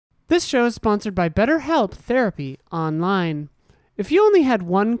This show is sponsored by BetterHelp Therapy Online. If you only had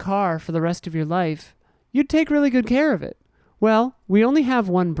one car for the rest of your life, you'd take really good care of it. Well, we only have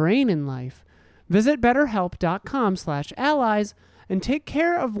one brain in life. Visit BetterHelp.com/allies and take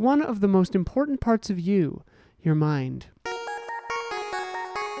care of one of the most important parts of you, your mind.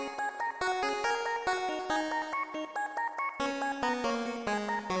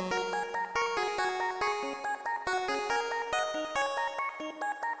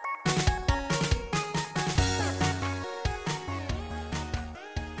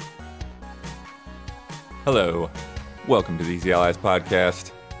 Hello, welcome to the Easy Allies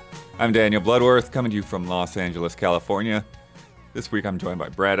podcast. I'm Daniel Bloodworth, coming to you from Los Angeles, California. This week I'm joined by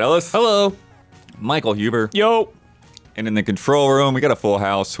Brad Ellis. Hello. Michael Huber. Yo. And in the control room, we got a full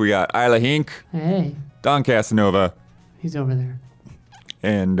house. We got Isla Hink. Hey, Don Casanova. he's over there.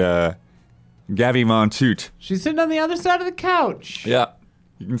 And Gabby Montoot. She's sitting on the other side of the couch. Yeah,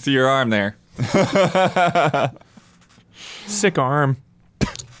 you can see your arm there. Sick arm.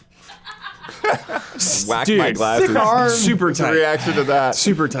 Whack Dude, my glasses. sick arm. Super What's the tight. reaction to that?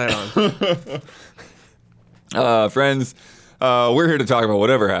 Super tight on. Friends, we're here to talk about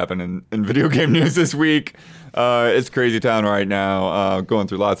whatever happened in video game news this week. It's crazy town right now. Going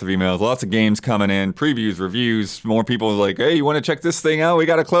through lots of emails, lots of games coming in, previews, reviews. More people like, hey, you want to check this thing out? We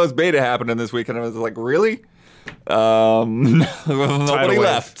got a closed beta happening this week. And I was like, really? Nobody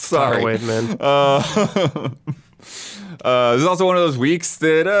left. Sorry. Wait, man. This is also one of those weeks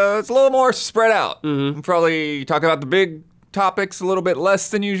that it's a little more spread out. We'll probably talk about the big topics a little bit less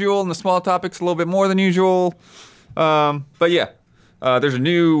than usual and the small topics a little bit more than usual. But yeah, there's a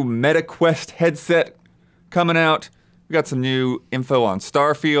new MetaQuest headset coming out. We got some new info on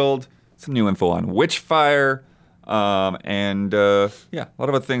Starfield, some new info on Witchfire, and yeah, a lot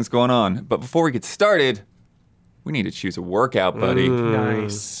of other things going on. But before we get started, we need to choose a workout, buddy.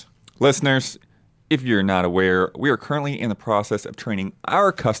 Nice. Listeners, if you're not aware, we are currently in the process of training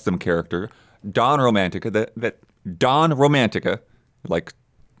our custom character, Dawn Romantica. That Dawn Romantica, like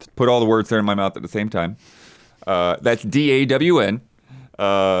put all the words there in my mouth at the same time. That's DAWN,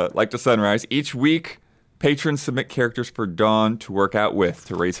 like the sunrise. Each week, patrons submit characters for Dawn to work out with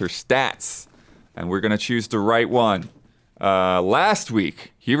to raise her stats, and we're gonna choose the right one. Last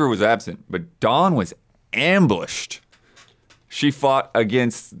week, Huber was absent, but Dawn was ambushed. She fought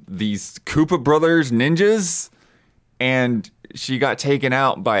against these Koopa Brothers ninjas, and she got taken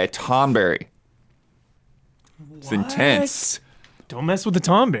out by a Tomberry. It's intense. Don't mess with the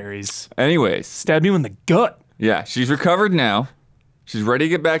Tomberries. Anyways, Stab you in the gut. yeah, she's recovered now. She's ready to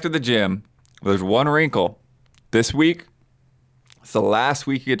get back to the gym. There's one wrinkle. This week, it's the last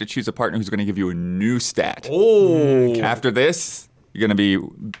week you get to choose a partner who's going to give you a new stat. Oh. After this, you're going to be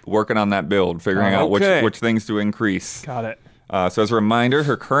working on that build, figuring out Okay. which things to increase. Got it. So as a reminder,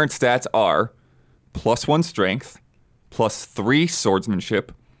 her current stats are +1 strength, +3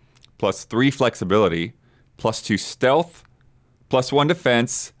 swordsmanship, +3 flexibility, +2 stealth, +1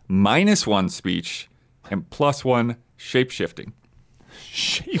 defense, -1 speech, and +1 shapeshifting.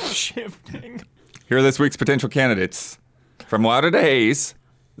 Shape-shifting. Here are this week's potential candidates. From Wilder to Haze,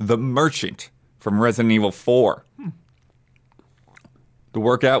 the Merchant from Resident Evil 4. The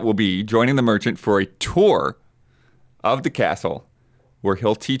workout will be joining the Merchant for a tour of the castle, where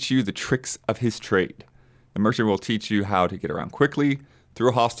he'll teach you the tricks of his trade. The Merchant will teach you how to get around quickly through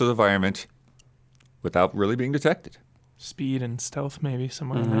a hostile environment without really being detected. Speed and stealth maybe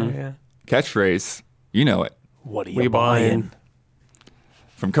somewhere in there, yeah. Catchphrase, you know it. What are you buying?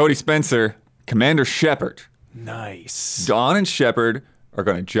 From Cody Spencer, Commander Shepard. Nice. Dawn and Shepard are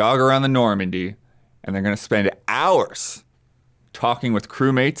going to jog around the Normandy, and they're going to spend hours talking with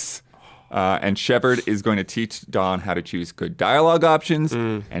crewmates. And Shepard is going to teach Dawn how to choose good dialogue options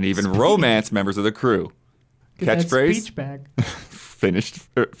and even romance members of the crew. Get that Catchphrase, speech back. finish the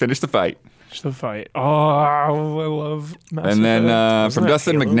fight. Finish the fight. Oh, I love Mass And then Effect. from Wasn't that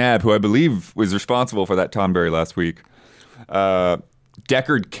Dustin Halo? McNabb, who I believe was responsible for that Tomberry last week,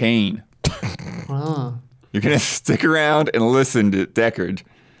 Deckard Cain. Ah. You're going to stick around and listen to Deckard,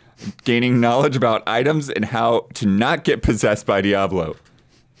 gaining knowledge about items and how to not get possessed by Diablo.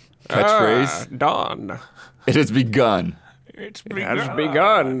 Catchphrase, Dawn. it has begun. It's It has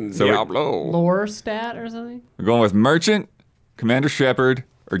begun, So Diablo. Lore stat or something? We're going with Merchant, Commander Shepard,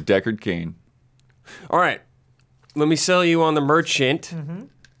 or Deckard Cain. All right. Let me sell you on the Merchant.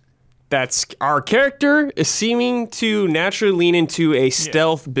 That's our character is seeming to naturally lean into a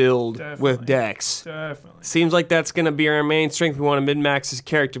stealth build with Dex. Definitely. Seems like that's going to be our main strength. We want to min-max his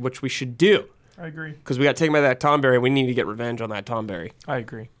character, which we should do. I agree. Because we got taken by that Tomberry. We need to get revenge on that Tomberry. I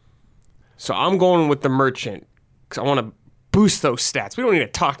agree. So I'm going with the Merchant. Because I want to boost those stats. We don't need to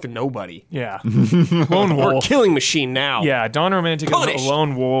talk to nobody. Yeah. Lone We're a wolf. killing machine now. Yeah, Dawn Romantic is Punished. a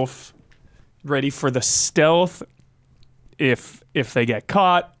lone wolf, ready for the stealth. If they get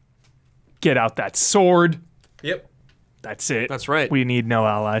caught, get out that sword. Yep. That's it. That's right. We need no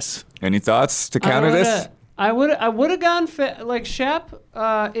allies. Any thoughts to counter this? I would have gone like Shep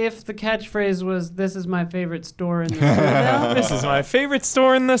if the catchphrase was "This is my favorite store in the Citadel," This is my favorite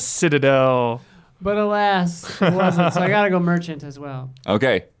store in the Citadel. but alas, it wasn't. So I gotta go merchant as well.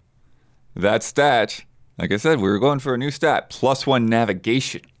 Okay. That stat, like I said, we were going for a new stat. +1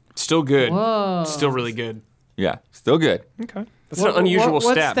 navigation. Still good. Whoa. Still really good. Yeah, still good. Okay. That's an unusual what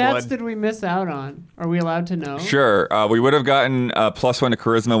stat, stats Blood. did we miss out on? Are we allowed to know? Sure. We would have gotten +1 to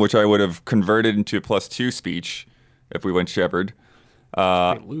charisma, which I would have converted into a +2 speech if we went shepherd.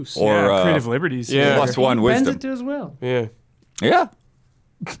 Pretty loose. Or Yeah, creative liberties. yeah. here. +1 Bends wisdom. it to his will. Yeah. Yeah.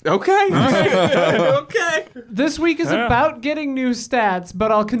 Okay. Okay. This week is Yeah. about getting new stats,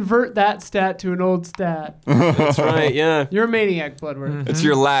 but I'll convert that stat to an old stat. That's right. Yeah. You're a maniac, Bloodworth. It's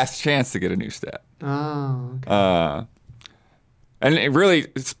your last chance to get a new stat. Oh, okay. And it really,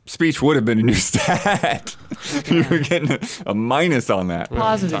 speech would have been a new stat. You were getting a minus on that.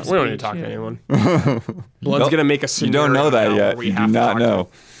 Positive. We don't need to speech, talk yeah. to anyone. Blood's Nope. gonna make a You scenario don't know that now yet. where we You do have to not talk to know. him.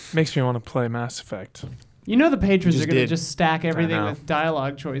 Makes me want to play Mass Effect. You know the patrons Just are going to did. just stack everything know. with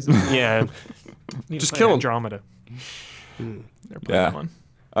dialogue choices. Yeah. Need Just to play kill 'em. Andromeda. They're playing Yeah.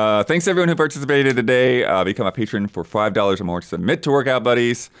 one. Thanks everyone who participated today. Become a patron for $5 or more to submit to Workout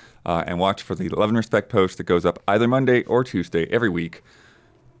Buddies, and watch for the Love and Respect post that goes up either Monday or Tuesday every week.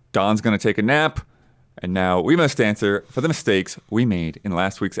 Don's going to take a nap, and now we must answer for the mistakes we made in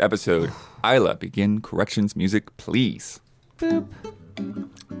last week's episode. Isla, begin corrections music, please. Boop.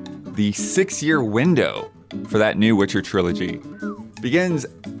 The 6-year window for that new Witcher trilogy begins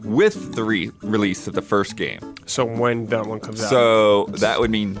with the release of the first game. So when that one comes out. So that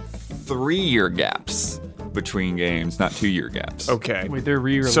would mean 3-year gaps between games, not 2-year gaps. Okay. Wait, they're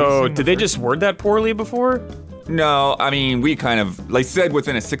re-releasing. So the did they first- just word that poorly before? No, I mean, we kind of, like said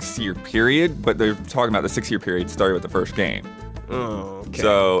within a 6-year period, but they're talking about the 6-year period started with the first game. Oh, okay.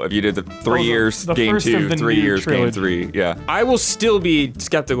 So if you did the 3 years, the game first of 2, the 3 new years, game trilogy. 3, yeah. I will still be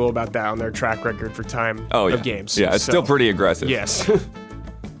skeptical about that on their track record for time Oh, yeah. of games. Yeah, it's So, still pretty aggressive. Yes.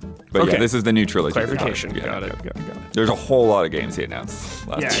 But Okay. yeah, this is the new trilogy. Clarification. Yeah, Got it. Got it. There's a whole lot of games he announced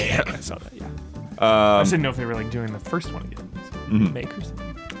last Yeah, week. yeah, I saw that. Yeah. I just didn't know if they were like doing the first one again. Makers.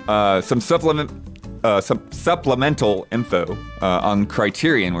 Some supplemental info on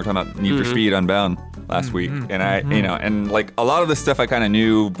Criterion. We're talking about Need for Speed Unbound last week, and and like a lot of this stuff I kind of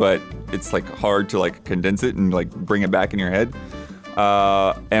knew, but it's like hard to like condense it and like bring it back in your head.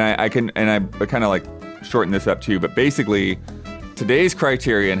 And I kind of like shorten this up too, but basically, today's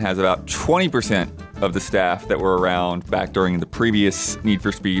Criterion has about 20% of the staff that were around back during the previous Need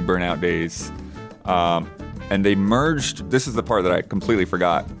for Speed Burnout days. And they merged, this is the part that I completely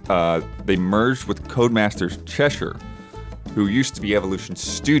forgot, they merged with Codemasters Cheshire, who used to be Evolution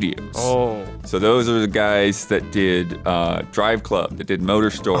Studios. Oh. So those are the guys that did Drive Club, that did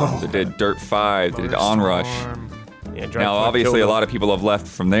Motorstorm, that did Dirt 5, that did Onrush. Yeah, Now, obviously, a lot of people have left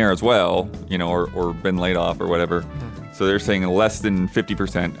from there as well, or been laid off or whatever. So they're saying less than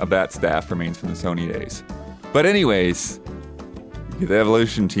 50% of that staff remains from the Sony days. But anyways, get the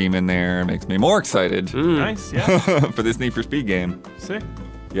Evolution team in there makes me more excited Nice. Yeah. for this Need for Speed game. Sick.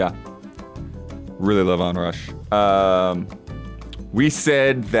 Yeah. Really love Onrush. We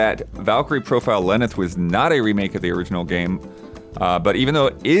said that Valkyrie Profile Lenneth was not a remake of the original game, but even though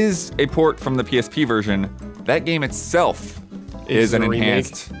it is a port from the PSP version, that game itself is an a remake?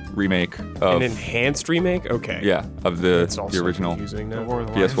 enhanced remake of An enhanced remake? Okay. of It's the also original confusing now. War of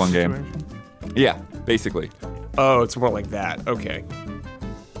the PS1 Lions game. situation. Yeah, basically. Oh, it's more like that. Okay.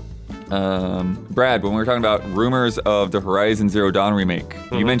 Brad, when we were talking about rumors of the Horizon Zero Dawn remake,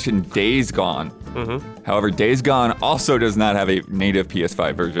 you mentioned Days Gone. However, Days Gone also does not have a native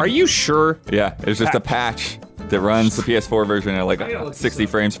PS5 version. Are you sure? Yeah, it's just a patch that runs the PS4 version at like I gotta look this 60 up.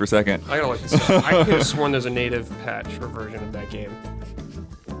 frames per second. I gotta look this up. I could have sworn there's a native patch or version of that game.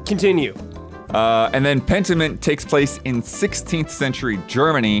 Continue. And then Pentiment takes place in 16th century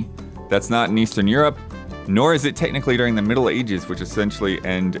Germany. That's not in Eastern Europe, nor is it technically during the Middle Ages, which essentially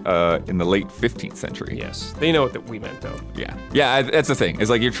end in the late 15th century. Yes. They know what we meant, though. Yeah, that's the thing. It's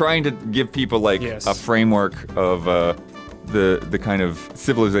like you're trying to give people like Yes. a framework of the kind of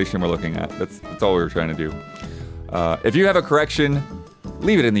civilization we're looking at. That's all we were trying to do. If you have a correction,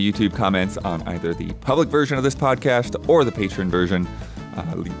 leave it in the YouTube comments on either the public version of this podcast or the Patreon version.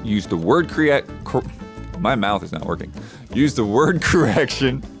 Use the word my mouth is not working. Use the word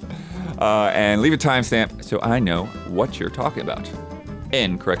correction And leave a timestamp so I know what you're talking about.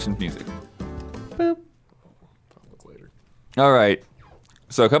 End corrections music. Boop. All right.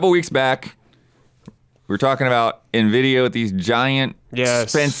 So a couple weeks back, we were talking about NVIDIA with these giant,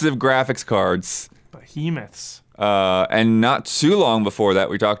 expensive graphics cards. Behemoths. And not too long before that,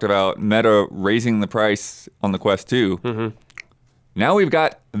 we talked about Meta raising the price on the Quest 2. Mm-hmm. Now we've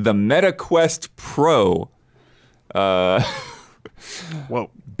got the Meta Quest Pro. Whoa.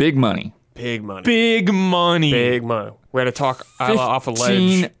 Big money. Big money. Big money. Big money. We had to talk off a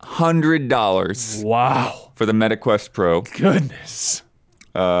ledge. $1,500 Wow. for the Meta Quest Pro. Goodness.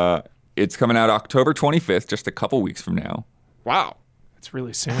 It's coming out October 25th, just a couple weeks from now. Wow. It's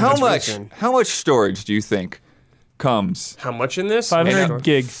really soon. How really much? soon. How much storage do you think comes? How much in this? 500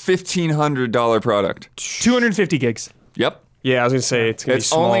 gigs. $1,500 product. 250 gigs. Yep. Yeah, I was going to say it's going to be It's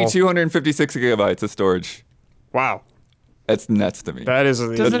small. only 256 gigabytes of storage. Wow. That's nuts to me. That is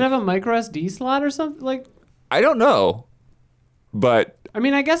Does it have a micro SD slot or something? Like, I don't know, but I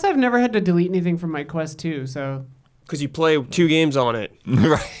mean, I guess I've never had to delete anything from my Quest 2, so because you play 2 games on it.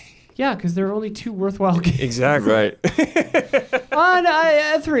 right, yeah, because there are only 2 worthwhile games. Exactly. right.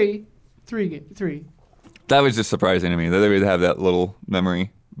 Three. That was just surprising to me that they would have that little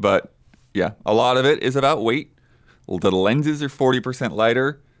memory. But yeah, a lot of it is about weight. The lenses are 40%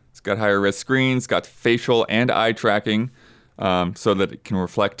 lighter. It's got higher res screens, got facial and eye tracking, so that it can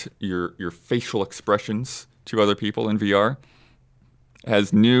reflect your facial expressions to other people in VR. It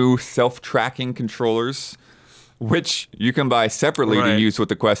has new self-tracking controllers, which you can buy separately to Right. use with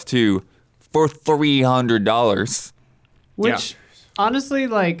the Quest 2 for $300. Which, honestly,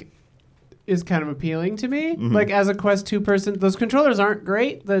 like, is kind of appealing to me. Mm-hmm. Like, as a Quest 2 person, those controllers aren't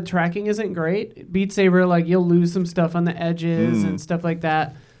great. The tracking isn't great. Beat Saber, like, you'll lose some stuff on the edges and stuff like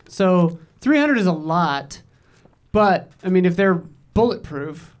that. So, 300 is a lot. But, I mean, if they're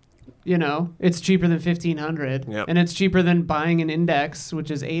bulletproof, you know, it's cheaper than 1,500. Yep. And it's cheaper than buying an Index,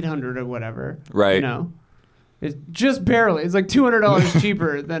 which is 800 or whatever. Right. You know? It's just barely. It's like $200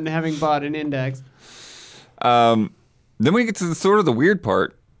 cheaper than having bought an Index. Then we get to the weird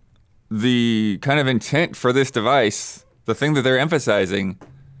part. The kind of intent for this device, the thing that they're emphasizing,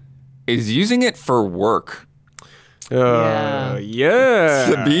 is using it for work. Yeah.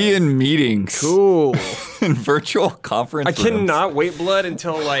 To be in meetings. Cool. In virtual conference I rooms. cannot wait, blood,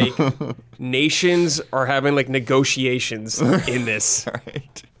 until like nations are having like negotiations in this.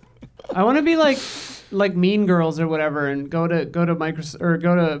 Right. I want to be like Mean Girls or whatever, and go to Microsoft or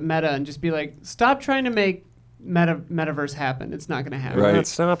go to Meta and just be like, stop trying to make metaverse happen. It's not going to happen. Right. Not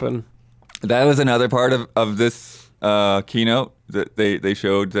stopping. That was another part of this keynote that they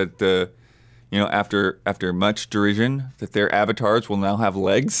showed that after much derision that their avatars will now have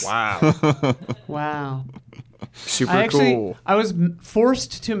legs. Wow. Wow. Super cool. I was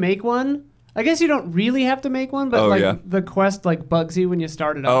forced to make one. I guess you don't really have to make one, but the Quest like bugs you when you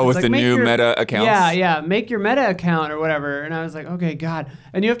start it up. Oh, It's with like, the make new your- Meta accounts? Yeah, make your Meta account or whatever. And I was like, okay, God.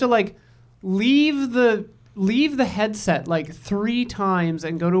 And you have to like leave the headset like 3 times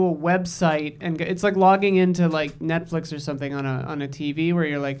and go to a website and it's like logging into like Netflix or something on a TV where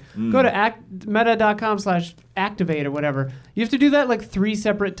you're like, go to meta.com/activate or whatever. You have to do that like 3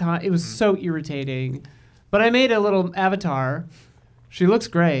 separate times. It was so irritating. But I made a little avatar. She looks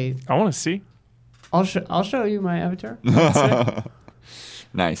great. I want to see. I'll show you my avatar.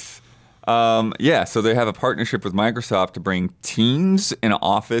 Nice. So they have a partnership with Microsoft to bring Teams and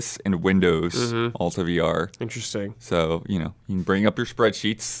Office and Windows all to VR. Interesting. So, you can bring up your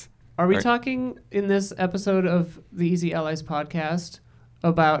spreadsheets. Are we Right. talking in this episode of the Easy Allies podcast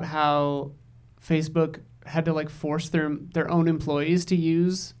about how Facebook had to like force their own employees to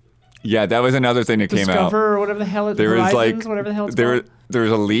use Yeah, that was another thing that came out. Discover or whatever the hell There was Horizons, whatever the hell it's called? there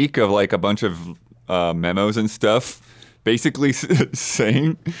was a leak of like a bunch of memos and stuff basically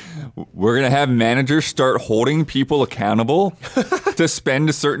saying we're going to have managers start holding people accountable to spend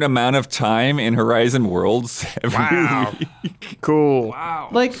a certain amount of time in Horizon Worlds every week. Cool. Wow.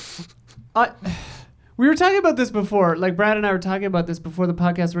 Like, we were talking about this before. Like, Brad and I were talking about this before the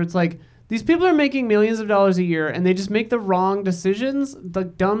podcast, where it's like, these people are making millions of dollars a year, and they just make the wrong decisions, the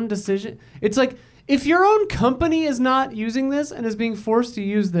dumb decision. It's like, if your own company is not using this and is being forced to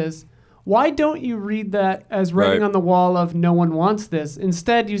use this, why don't you read that as writing Right. on the wall of no one wants this?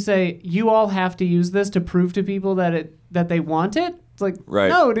 Instead, you say, you all have to use this to prove to people that they want it? It's like, Right.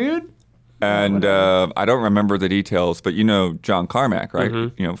 no, dude. And I don't remember the details, but John Carmack,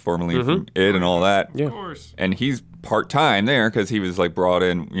 right? Formerly from id and all that. Yeah. Of course. And he's part-time there because he was like brought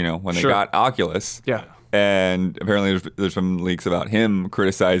in, when they Sure. got Oculus. Yeah. And apparently there's some leaks about him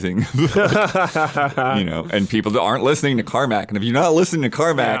criticizing, and people that aren't listening to Carmack. And if you're not listening to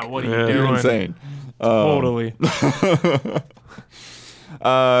Carmack, what are you you're doing? insane. Totally.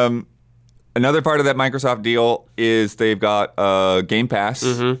 Another part of that Microsoft deal is they've got Game Pass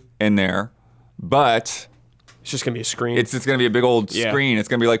in there, but It's just gonna be a screen. it's going to be a big old screen. It's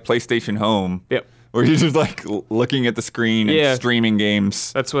going to be like PlayStation Home. Yep. Where you're just like looking at the screen and streaming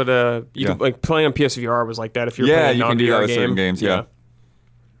games. That's what you could, like playing on PSVR was like that. If you're Yeah, playing you a can do that non-VR with game, certain games. Yeah.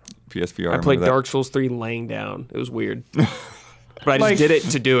 PSVR. I played that. Dark Souls 3 laying down. It was weird, but I just did it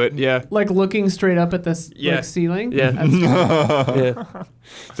to do it. Yeah. Like looking straight up at the ceiling. Yeah. That's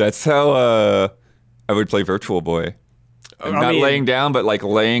That's how I would play Virtual Boy. Not laying down, but like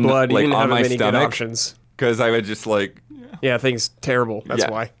laying blood. like You didn't on have my many good stomach. options. Because I would just like. Yeah, things terrible. That's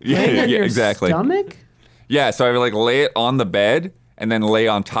why. laying Yeah, on your exactly. stomach. Yeah, so I would like lay it on the bed and then lay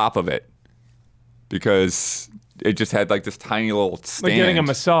on top of it because it just had like this tiny little stand. Like getting a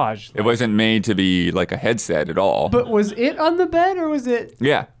massage. It wasn't made to be like a headset at all. But was it on the bed or was it?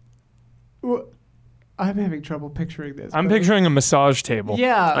 Yeah. I'm having trouble picturing this. I'm but- picturing a massage table.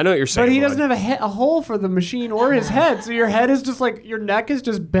 Yeah, I know what you're saying, But he Bud. doesn't have a hole for the machine or his head, so your head is just like your neck is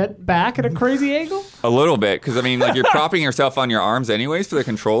just bent back at a crazy angle. A little bit, because I mean, like you're propping yourself on your arms anyways for the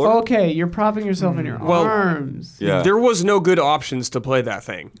controller. Okay, you're propping yourself in your arms. Yeah. There was no good options to play that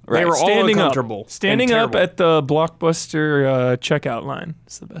thing. Right. They were all Standing uncomfortable. up. Standing and up terrible. at the Blockbuster checkout line.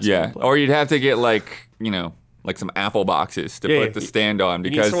 It's the best way Yeah. to play. Or you'd have to get like like some Apple boxes to Yeah, put the yeah. stand on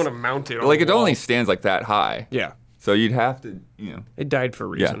You need because someone to mount it on like the it only wall. stands like that high. Yeah. So you'd have to, It died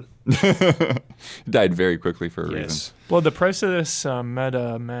for a yeah. reason. Died very quickly for a reason. Yes. Well, the price of this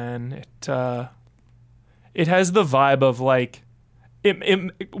Meta, man, it has the vibe of like,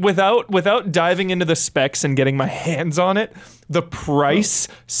 without diving into the specs and getting my hands on it, the price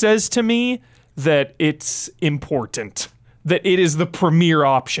says to me that it's important. That it is the premier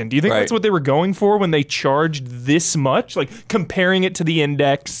option. Do you think Right. that's what they were going for when they charged this much? Like comparing it to the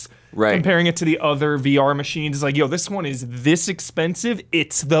Index, Right. comparing it to the other VR machines. It's like, yo, this one is this expensive.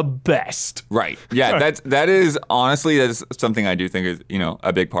 It's the best. Right. Yeah, that is honestly that's something I do think is,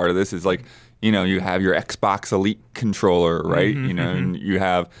 a big part of this is like, you have your Xbox Elite controller, right? And you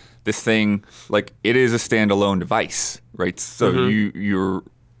have this thing like it is a standalone device, right? So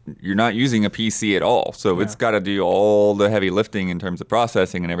you're not using a PC at all. So it's got to do all the heavy lifting in terms of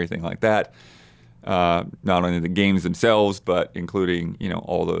processing and everything like that. Not only the games themselves, but including,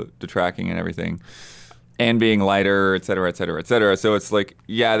 all the tracking and everything. And being lighter, et cetera, et cetera, et cetera. So it's like,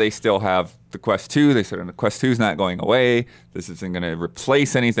 yeah, they still have the Quest 2. They said the Quest 2 is not going away. This isn't going to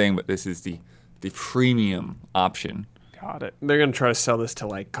replace anything, but this is the premium option. Got it. They're going to try to sell this to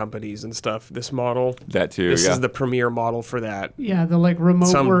like companies and stuff. This model. That too, This yeah. is the premier model for that. Yeah, the like remote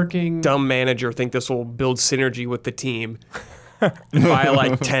Some working. dumb manager think this will build synergy with the team. Buy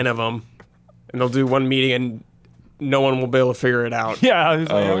like 10 of them. And they'll do one meeting and no one will be able to figure it out. Yeah, I was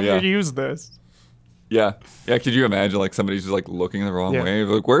like, Oh, I'm yeah. gonna use this. Yeah. Yeah, could you imagine like somebody's just like looking the wrong Yeah. way?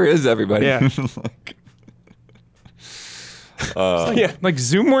 Like, where is everybody? Yeah. Like, Yeah, like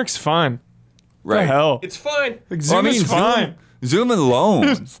Zoom works fine. What right. the hell? It's fine. Like Zoom is fine. Zoom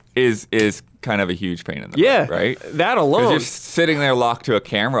alone is kind of a huge pain in the Yeah. butt, right? That Because alone. you're sitting there locked to a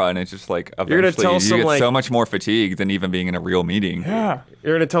camera, and it's just like You're gonna eventually tell you some, get like- so much more fatigue than even being in a real meeting. Yeah.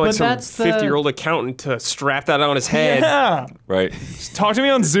 You're going to tell like But some that's the- 50-year-old accountant to strap that on his head. Yeah. Right. Just talk to me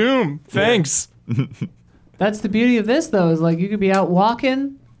on Zoom. Thanks. That's the beauty of this, though, is like you could be out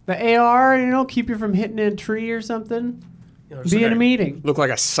walking, the AR, keep you from hitting a tree or something. Be in a meeting. Look like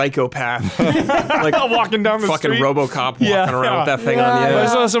a psychopath. Like walking down the Fucking street. RoboCop walking Yeah, around yeah. with that thing Yeah, on the If I end.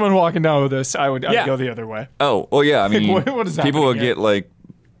 saw someone walking down with this, I'd Yeah. go the other way. Oh, well, yeah. I mean, what is people would happening get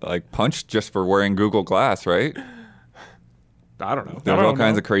like punched just for wearing Google Glass, right? I don't know. There was don't all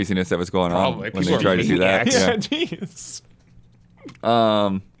kinds know. of craziness that was going Probably. on when People they are tried to do that. maniacs. Yeah,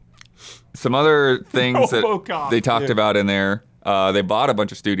 jeez. Some other things that RoboCop, they talked yeah. about in there. They bought a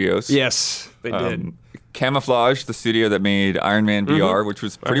bunch of studios. Yes, they did. Camouflage, the studio that made Iron Man VR, which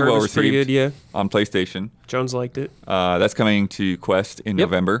was pretty heard well it was received pretty good, yeah. on PlayStation. Jones liked it. That's coming to Quest in Yep.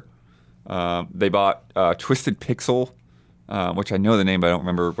 November. They bought Twisted Pixel, which I know the name, but I don't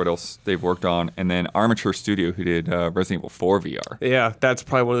remember what else they've worked on. And then Armature Studio, who did Resident Evil 4 VR. Yeah, that's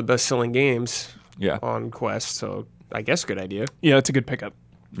probably one of the best-selling games Yeah. on Quest, so I guess good idea. Yeah, it's a good pickup.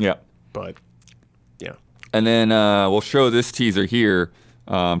 Yeah. But, yeah. And then we'll show this teaser here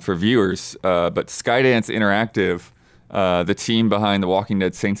for viewers. But Skydance Interactive, the team behind The Walking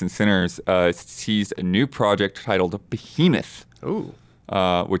Dead Saints and Sinners, teased a new project titled Behemoth,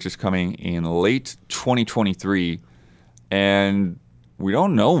 which is coming in late 2023. And we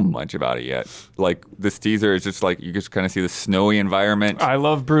don't know much about it yet. Like this teaser is just like you just kind of see the snowy environment. I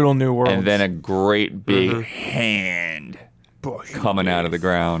love Brutal New World. And then a great big hand coming out of the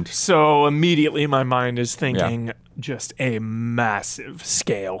ground. So immediately my mind is thinking just a massive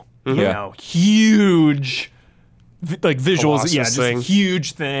scale. You know, huge, like visuals. Colossus Yeah, just thing.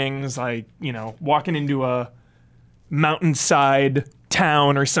 huge things. Like, you know, walking into a mountainside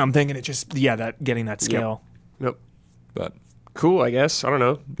town or something, and it just, getting that scale. Yep. But Cool, I guess. I don't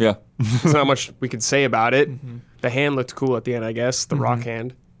know. yeah. There's not much we could say about it. The hand looked cool at the end, I guess. The rock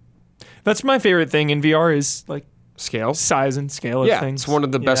hand. That's my favorite thing in VR is like Scale. size and scale of Yeah, things. it's one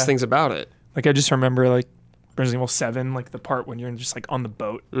of the best things about it. Like I just remember like Resident Evil 7, like the part when you're just like on the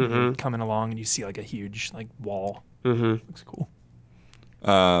boat coming along and you see like a huge like wall. Looks cool.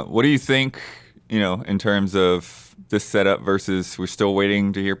 What do you think, in terms of this setup versus we're still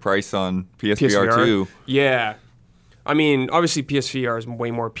waiting to hear price on PSVR 2? Yeah. I mean, obviously PSVR is way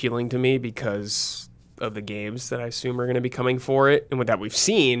more appealing to me because of the games that I assume are going to be coming for it. And with that we've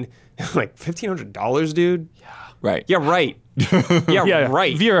seen, like $1,500, dude. Right. Yeah, right. Yeah,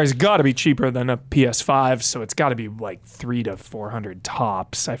 right. VR has got to be cheaper than a PS5, so it's got to be like $300 to $400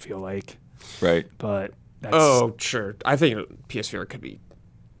 tops, I feel like. Right. But that's Oh, sure. I think PSVR could be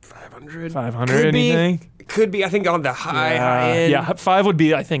 500. 500, anything? Could be. I think on the high end. Yeah, 5 would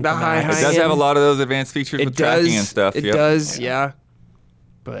be, I think, The the high max. It does end. have a lot of those advanced features with tracking and stuff. It Yep. does, yeah.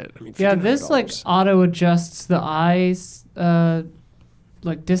 But I mean, Yeah, this like $1,500. auto adjusts the eyes,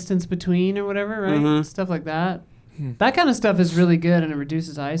 like distance between or whatever, right? Stuff like that. That kind of stuff is really good, and it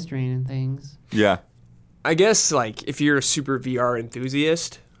reduces eye strain and things. Yeah. I guess like if you're a super VR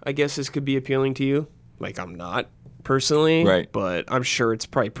enthusiast, I guess this could be appealing to you. Like I'm not personally, Right. But I'm sure it's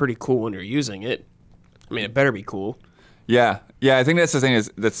probably pretty cool when you're using it. I mean, it better be cool. Yeah. Yeah, I think that's the thing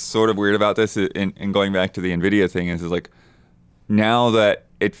that's sort of weird about this, and going back to the NVIDIA thing is like, now that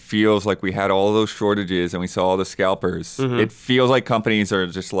it feels like we had all those shortages and we saw all the scalpers, it feels like companies are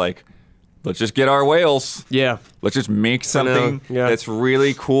just like, let's just get our whales. Yeah. Let's just make something yeah. that's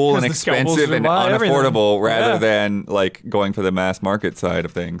really cool and 'Cause the scalpels expensive and buy everything. unaffordable rather Yeah. than like going for the mass market side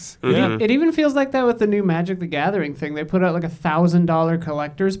of things. It even feels like that with the new Magic the Gathering thing. They put out like $1,000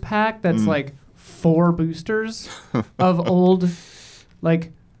 collector's pack that's like 4 boosters of old,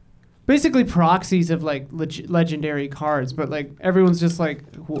 like basically proxies of like legendary cards. But like everyone's just like,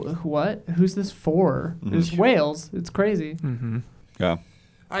 what? Who's this for? There's whales. It's crazy. Yeah.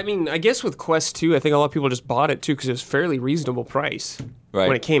 I mean, I guess with Quest 2, I think a lot of people just bought it too because it was fairly reasonable price Right.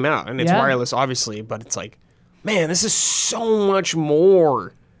 when it came out, and it's Yeah. wireless, obviously. But it's like, man, this is so much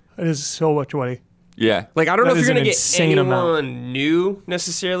more. It is so much money. Yeah. Like, I don't know That if is you're an gonna get insane anyone amount. new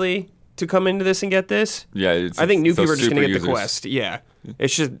necessarily to come into this and get this. Yeah. It's, I think new it's those people are just gonna super get users. the Quest. Yeah,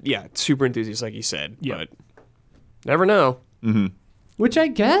 it's just super enthusiasts, like you said. Yeah. But never know. Which I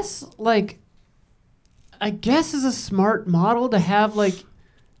guess is a smart model to have like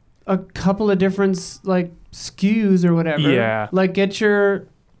a couple of different like SKUs or whatever. Yeah. Like get your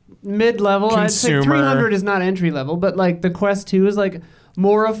mid-level. I'd say Consumer. 300 is not entry level, but like the Quest 2 is like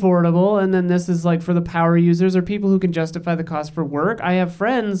more affordable, and then this is like for the power users or people who can justify the cost for work. I have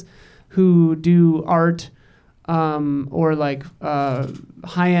friends who do art or like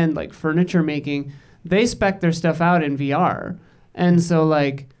high-end like furniture making. They spec their stuff out in VR, and so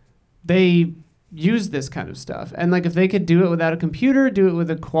like they use this kind of stuff. And like if they could do it without a computer, do it with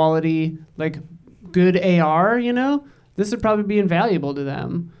a quality like good AR, this would probably be invaluable to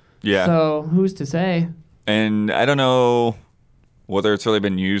them. Yeah. So who's to say? And I don't know whether it's really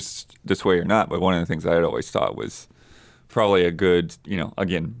been used this way or not, but one of the things I had always thought was probably a good,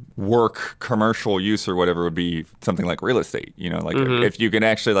 again, work commercial use or whatever would be something like real estate. Like if you can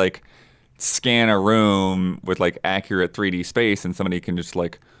actually like scan a room with like accurate 3D space and somebody can just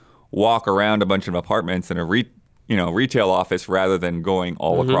like walk around a bunch of apartments in a retail office rather than going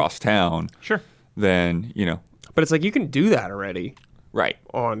all across town. Sure. Then, But it's like you can do that already right.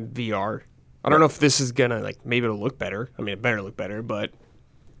 on VR. I don't know if this is gonna like maybe it'll look better. I mean, it better look better, but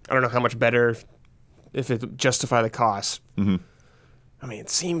I don't know how much better if it justify the cost. I mean, it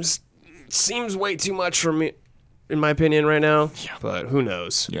seems way too much for me, in my opinion, right now. Yeah. But who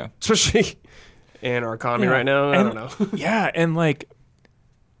knows? Yeah. Especially in our economy right now. I don't know. Yeah, and like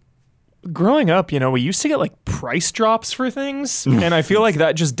growing up, we used to get like price drops for things, and I feel like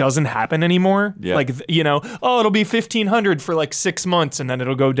that just doesn't happen anymore. Yeah. Like it'll be $1,500 for like 6 months, and then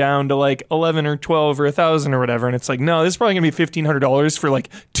it'll go down to like 11 or 12 or 1,000 or whatever, and it's like, no, this is probably gonna be $1,500 for like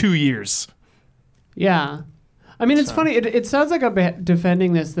 2 years. Yeah. I mean, it's funny. It sounds like I'm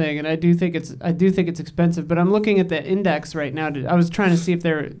defending this thing, and I do think it's expensive. But I'm looking at the index right now. I was trying to see if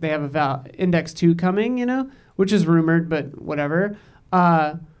they have a index 2 coming, which is rumored, but whatever.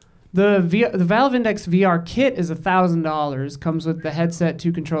 The Valve Index VR kit is $1,000. Comes with the headset,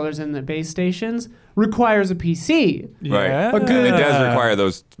 2 controllers, and the base stations. Requires a PC. Right. Yeah. A good- It does require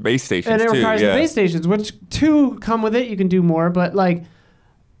those base stations And it too. requires yeah. the base stations, which 2 come with it. You can do more, but like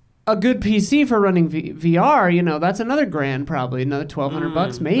a good PC for running VR, you know, that's another $1,000 probably, another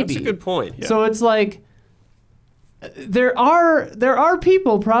 $1,200 maybe. That's a good point. Yeah. So it's like there are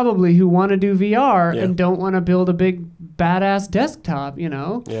people probably who want to do VR Yeah. and don't want to build a big badass desktop, you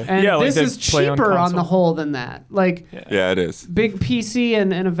know. Yeah. And Yeah, like this they is play on cheaper on console. the whole than that. Like Yeah, it is. big PC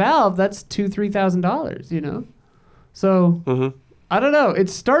and a Valve, that's $2,000-$3,000, you know. So Mhm. I don't know.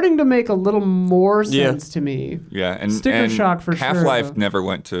 It's starting to make a little more Yeah. sense to me. Yeah, and Sticker and shock for sure, Half-Life though. never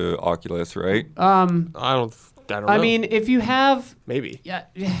went to Oculus, right? I don't know. I mean, if you have maybe. yeah,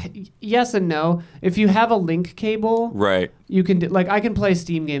 yes and no. If you have a link cable, Right. you can like I can play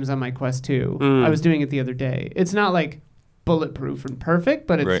Steam games on my Quest 2. I was doing it the other day. It's not like bulletproof and perfect,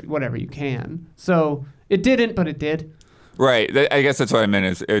 but it's Right. whatever you can. So it didn't, but it did. Right. I guess that's what I meant.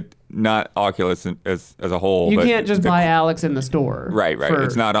 Is it not Oculus as a whole? You but can't just the- buy Alex in the store. Right. Right. for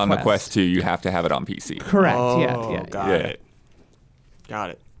It's not on the Quest 2. You have to have it on PC. Correct. Oh, yeah. got Yeah. it. Got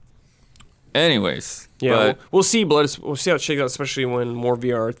it. Anyways. Yeah, But, we'll see, but we'll see how it shakes out, especially when more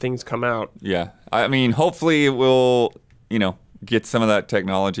VR things come out. yeah. I mean, hopefully it will, get some of that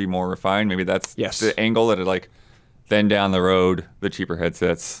technology more refined. Maybe that's Yes. the angle that it like. Then down the road, the cheaper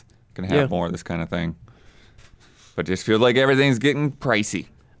headsets can have Yeah. more of this kind of thing. But just feels like everything's getting pricey.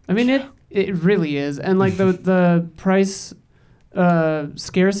 I mean, it really is, and like the price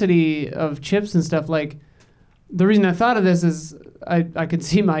scarcity of chips and stuff. Like the reason I thought of this is I could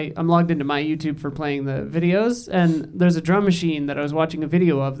see I'm logged into my YouTube for playing the videos, and there's a drum machine that I was watching a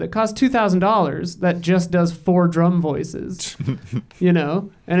video of that costs $2,000 that just does 4 drum voices, and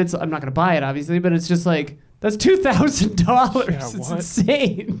I'm not gonna buy it obviously, but it's just like that's $2,000. Yeah, It's what?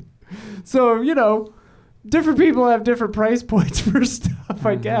 insane. So different people have different price points for stuff,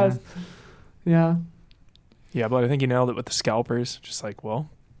 I guess. Yeah. Yeah, but I think you nailed it with the scalpers. Just like, well,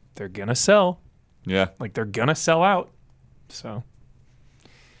 they're gonna sell. Yeah. Like they're gonna sell out. So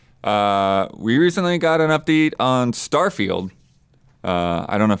We recently got an update on Starfield.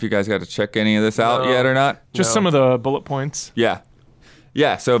 I don't know if you guys got to check any of this out No. yet or not. just No. some of the bullet points. Yeah.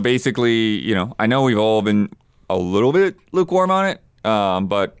 Yeah. So basically, I know we've all been a little bit lukewarm on it,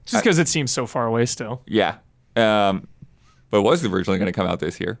 but Just because it seems so far away still. yeah. But it was originally going to come out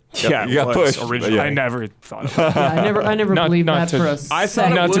this year. Yeah, you got it was pushed. originally. I never thought of it. Yeah, I never Not- believed not that to- for a I thought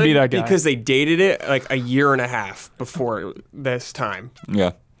second. Not it to would be that guy. because they dated it like a year and a half before this time.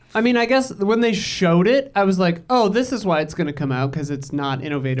 Yeah. I mean, I guess when they showed it, I was like, oh, this is why it's going to come out, because it's not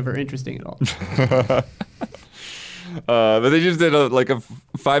innovative or interesting at all. But they just did a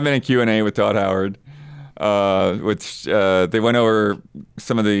 5-minute Q&A with Todd Howard, which they went over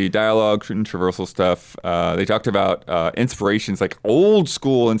some of the dialogue and traversal stuff. They talked about inspirations, like old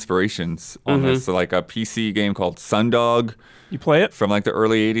school inspirations on this. So like a PC game called Sundog You play it? from like the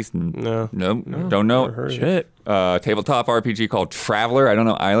early 80s. No. Nope, don't know. Never heard of it. Shit. Tabletop RPG called Traveler. I don't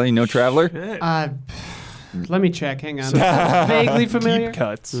know, Eileen, you know Traveler? Let me check. Hang on. Vaguely familiar. Deep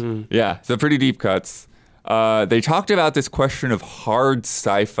cuts. Yeah, so pretty deep cuts. They talked about this question of hard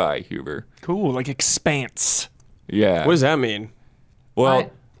sci-fi, Huber. Cool. Like Expanse. Yeah. What does that mean? Well,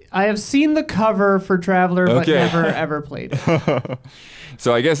 I have seen the cover for Traveler, but Okay. never ever played it.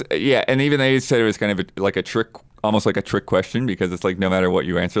 so I guess, yeah, and even they said it was kind of like a trick, almost like a trick question, because it's like no matter what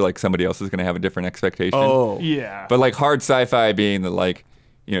you answer, like somebody else is going to have a different expectation. Oh. Yeah. But like hard sci-fi being that like,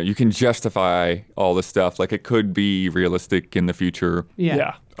 you can justify all this stuff. Like it could be realistic in the future. Yeah.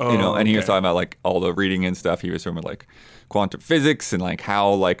 yeah. Oh, And he was okay. talking about like all the reading and stuff. He was talking about like quantum physics and like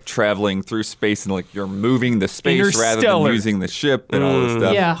how like traveling through space and like you're moving the space rather than Interstellar. using the ship and all this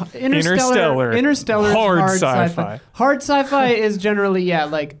stuff. Yeah, Interstellar. Interstellar is Hard hard sci-fi. sci-fi. Hard sci-fi is generally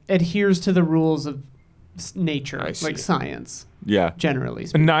like adheres to the rules of nature, I see. like science. Yeah. Generally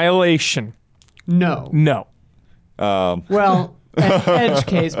speaking. Annihilation. No. No. Well, edge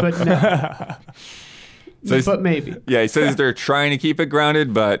case, but no. So he's- But maybe. Yeah, he says they're trying to keep it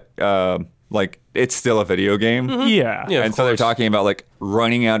grounded, but like it's still a video game. Yeah. Yeah. And of so they're course. talking about like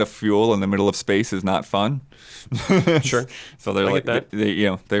running out of fuel in the middle of space is not fun. Sure. So they're I like, get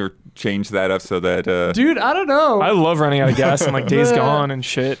that. they changed that up so that Dude, I don't know. I love running out of gas and like Days The- Gone and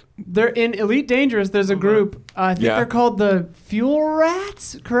shit. They're in Elite Dangerous. There's a group. I think Yeah. they're called the Fuel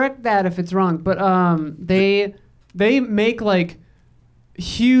Rats. Correct that if it's wrong. But they make like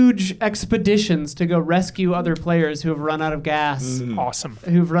huge expeditions to go rescue other players who have run out of gas, Awesome.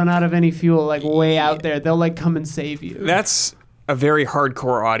 who've run out of any fuel, like way out there. They'll like come and save you. That's a very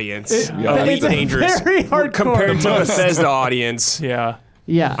hardcore audience. It's Elite a Dangerous very hardcore. compared to Bethesda audience. Yeah.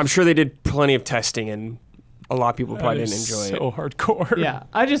 Yeah. I'm sure they did plenty of testing, and a lot of people probably That didn't is enjoy it. so hardcore. Yeah.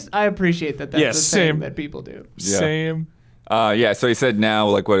 I appreciate that that's Yes, the thing same. that people do. Yeah. Same. So he said now,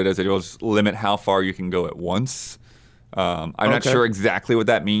 like what it is, it will just limit how far you can go at once. I'm not Okay. sure exactly what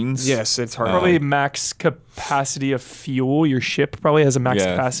that means. Yes, it's hard. Probably max capacity of fuel. Your ship probably has a max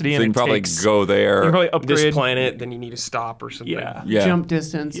capacity, so and you it can probably takes, go you there. can probably upgrade. this planet, then you need to stop or something. Yeah. Yeah. Jump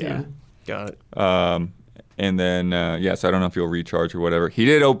distance. Yeah. Got it. And then so I don't know if you'll recharge or whatever. He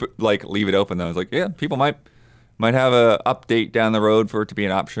did leave it open though. I was like, yeah, people might have a update down the road for it to be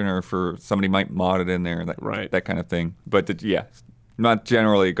an option, or for somebody might mod it in there, that kind of thing. But not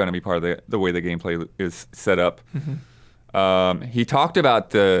generally going to be part of the way the gameplay is set up. He talked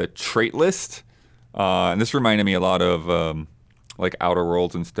about the trait list, and this reminded me a lot of like Outer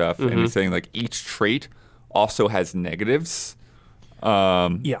Worlds and stuff. And he's saying like each trait also has negatives.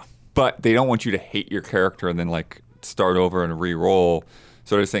 Yeah. But they don't want you to hate your character and then like start over and re-roll.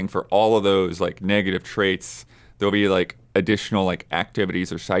 So they're saying for all of those like negative traits, there'll be like additional like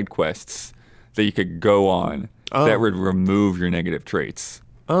activities or side quests that you could go on that would remove your negative traits.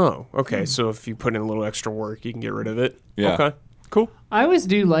 Oh, okay. So if you put in a little extra work, you can get rid of it. Yeah. Okay. Cool. I always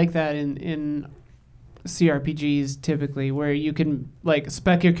do like that in CRPGs typically, where you can like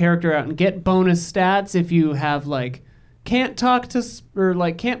spec your character out and get bonus stats if you have like can't talk to or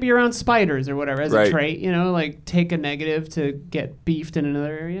like can't be around spiders or whatever as a trait, you know, like take a negative to get beefed in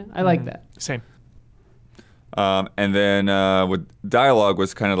another area. I like that. Same. And then with dialogue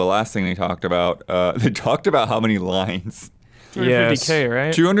was kind of the last thing they talked about. They talked about how many lines. 250K,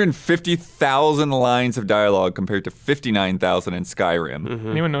 right? 250,000 lines of dialogue compared to 59,000 in Skyrim.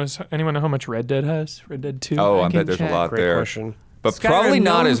 Anyone know how much Red Dead has? Red Dead 2? Oh, I can bet there's check. a lot Great there. question. But Skyrim probably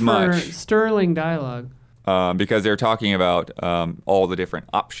not known as for much. sterling dialogue. Because they're talking about all the different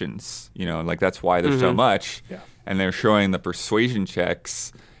options, you know, like that's why there's so much. Yeah. And they're showing the persuasion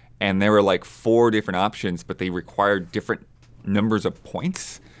checks, and there were like 4 different options, but they required different numbers of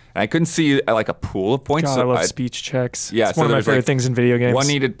points. And I couldn't see like a pool of points. God, so I love speech checks. Yeah, It's so one of my there's, favorite like, things in video games. one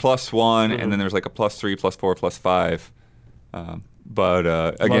needed +1, and then there's like a +3, +4, +5. But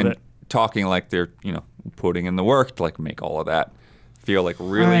again, it. talking like they're, you know, putting in the work to like make all of that feel like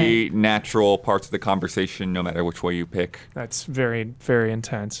really natural parts of the conversation, no matter which way you pick. That's very, very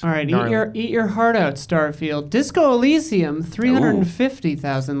intense. All right, Gnarly. eat your heart out, Starfield. Disco Elysium,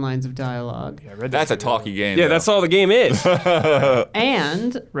 350,000 lines of dialogue. Yeah, Red Dead That's a 2. talky game. Yeah, though. that's all the game is.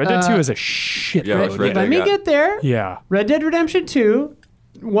 And Red Dead 2 is a shit. Yeah, load. it's Red let Dead, me yeah. get there. Yeah. Red Dead Redemption 2,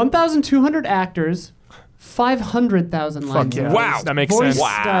 1,200 actors, 500,000 lines. Fuck yeah. of Wow. That makes voice sense.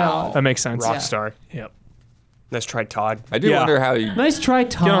 style. That makes sense. Rockstar. Yep. Let's try Todd. I do Yeah. wonder how you Nice try,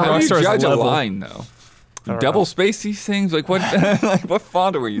 Get on Tom. how do you Rockstar's judge a level. line though. don't Double know. space these things? Like what? Like what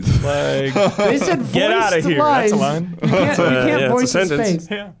font are we using? Like, They said voice Get outta here. lines. That's a line. You can't, you can't yeah, it's a voice a sentence. space.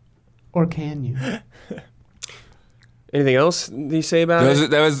 yeah. Or can you? Anything else you say about it?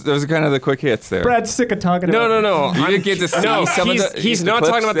 Those are kind of the quick hits there. Brad's sick of talking No, about no, no. You didn't get to see No, some of he's the not clips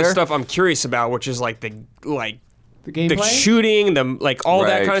talking about there? the stuff I'm curious about, which is like the the gameplay. shooting, the like all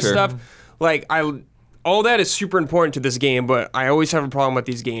that Right, kind of sure. stuff. Like all that is super important to this game, but I always have a problem with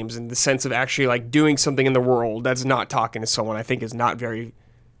these games in the sense of actually like doing something in the world that's not talking to someone. I think is not very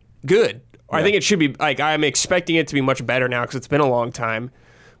good. I think it should be like I'm expecting it to be much better now because it's been a long time.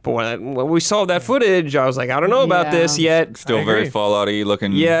 But when we saw that footage, I was like, I don't know about Yeah. this yet. Still I very agree. Fallout-y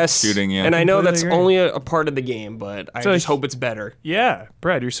looking Yes, shooting. Yeah. and I know Completely that's agree. only a part of the game, but I So just it's- hope it's better. Yeah,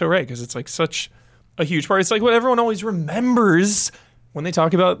 Brad, you're so right because it's like such a huge part. It's like what everyone always remembers when they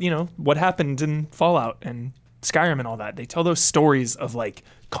talk about, you know, what happened in Fallout and Skyrim and all that. They tell those stories of like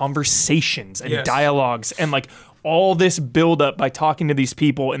conversations and Yes. dialogues and like all this build up by talking to these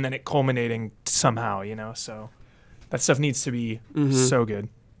people and then it culminating somehow, you know. So that stuff needs to be so good.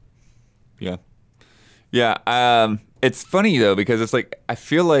 Yeah. Yeah. It's funny though, because it's like, I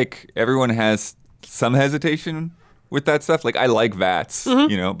feel like everyone has some hesitation with that stuff. Like I like VATS,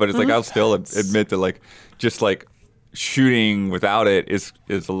 you know, but it's like, I'll still admit that like, just like shooting without it is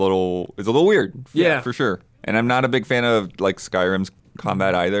a little weird. Yeah. For sure. And I'm not a big fan of like Skyrim's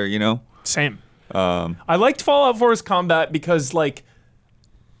combat either, you know? Same. I liked Fallout 4's combat because like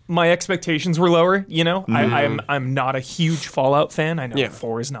my expectations were lower. You know, I'm not a huge Fallout fan. I know Yeah.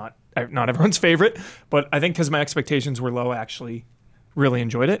 4 is not everyone's favorite, but I think because my expectations were low, I actually really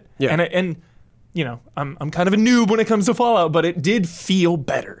enjoyed it. Yeah. And you know, I'm kind of a noob when it comes to Fallout, but it did feel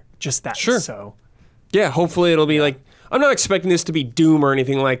better. Just that. Sure. So Yeah, hopefully it'll be like, I'm not expecting this to be Doom or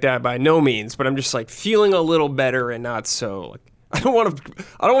anything like that by no means, but I'm just like feeling a little better and not so like I don't want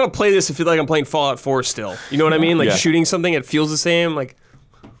to play this and feel like I'm playing Fallout 4 still. You know what I mean? Like Yeah. shooting something, it feels the same. Like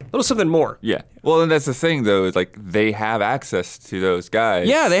a little something more. Yeah. Well, and that's the thing, though, is like they have access to those guys.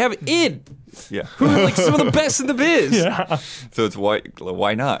 Yeah, they have id. Yeah. Who are like some of the best in the biz. Yeah. So it's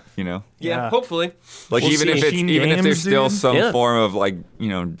why not? You know. Yeah, Yeah. hopefully. Like We'll even see. if it's Machine even if games, there's still dude. some Yeah. form of like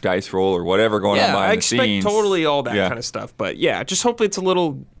dice roll or whatever going on Yeah, behind I the expect scenes. totally all that Yeah. kind of stuff. But yeah, just hopefully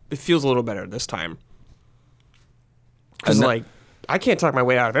it feels a little better this time. Because And that- like, I can't talk my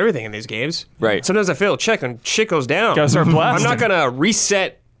way out of everything in these games. Right. Sometimes I fail a check and shit goes down. Gotta start I'm blasting. not gonna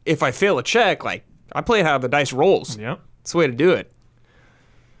reset if I fail a check. Like I play how the dice rolls. Yep. It's the way to do it.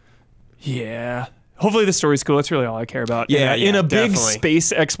 Yeah. Hopefully the story's cool. That's really all I care about. Yeah, in a big definitely.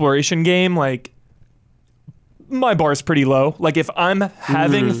 space exploration game, like my bar's pretty low. Like if I'm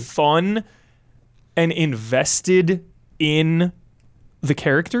having fun and invested in the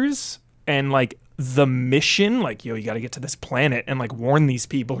characters and like the mission, like you got to get to this planet and like warn these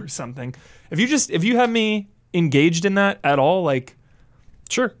people or something. If you have me engaged in that at all, like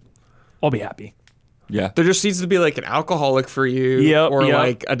Sure. I'll be happy. Yeah. There just needs to be like an alcoholic for you, Yep, or yep.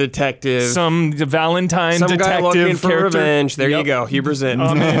 like a detective, Some Valentine some guy detective looking for character. revenge. There you Yep. go. Huber's in.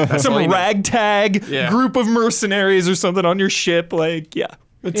 That's Some all you need. ragtag Yeah. group of mercenaries or something on your ship. Like, yeah,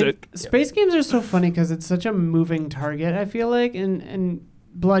 that's it. Space games are so funny because it's such a moving target, I feel like. And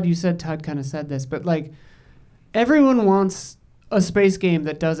Blood, you said, Todd kind of said this, but like everyone wants a space game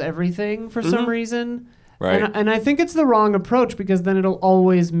that does everything for some reason. Right. And I think it's the wrong approach because then it'll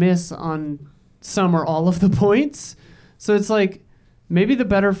always miss on some or all of the points. So it's like maybe the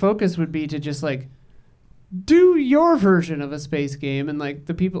better focus would be to just like do your version of a space game and like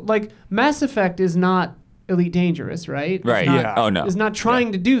the people like Mass Effect is not Elite Dangerous, right? It's Right. not- Yeah. Oh no. Is not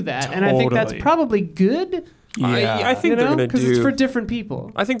trying to do that. And I think that's Totally. probably good, I think you they're know, gonna because it's do. for different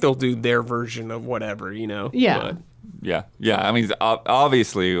people. I think they'll do their version of whatever, you know. Yeah. But Yeah, yeah. I mean,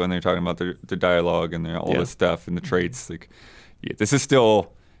 obviously, when they're talking about the dialogue and all Yeah. this stuff and the traits, like, yeah, this is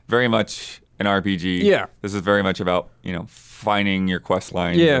still very much an RPG. Yeah. This is very much about finding your quest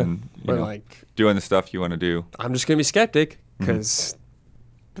lines. Yeah, and but like doing the stuff you want to do. I'm just gonna be skeptic because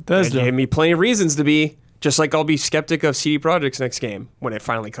they Bethesda. gave me plenty of reasons to be. Just like I'll be skeptic of CD Projekt's next game when it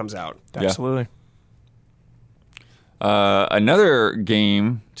finally comes out. Absolutely. Another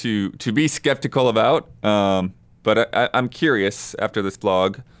game to be skeptical about, but I'm curious after this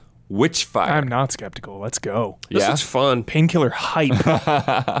vlog. Witchfire. I'm not skeptical. Let's go. This Yeah? looks fun. Painkiller hype.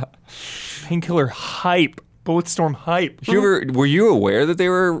 Painkiller hype. Bulletstorm hype. Huber, were you aware that they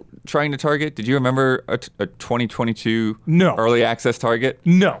were trying to target? Did you remember a 2022 No. early access target?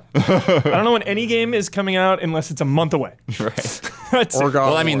 No. I don't know when any game is coming out unless it's a month away. Right. That's Or it. God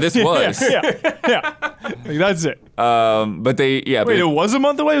Well, I of mean, War. this was. Yeah. Like, that's it. But they, Wait, but it was a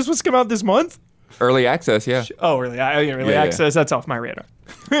month away? It was supposed to come out this month? early access, yeah. Oh, really? Early Yeah, yeah. access? That's off my radar.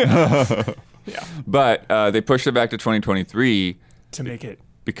 But they pushed it back to 2023 To make it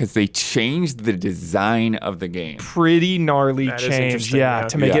because they changed the design of the game. pretty gnarly That is change. interesting, Yeah, yeah.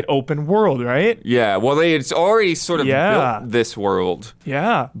 to make Yeah. it open world, right? Yeah, well, it's already sort of Yeah. built this world,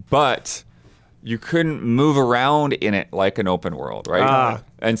 Yeah. but you couldn't move around in it like an open world, right? Ah.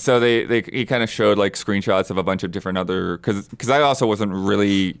 And so he kind of showed like screenshots of a bunch of different other because I also wasn't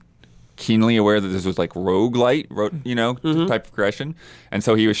really keenly aware that this was like roguelite, type of progression. And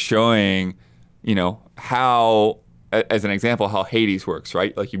so he was showing, how, as an example, how Hades works,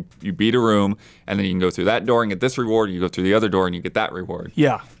 right? Like you beat a room and then you can go through that door and get this reward. You go through the other door and you get that reward.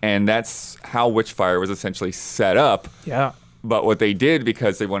 Yeah. And that's how Witchfire was essentially set up. Yeah. But what they did,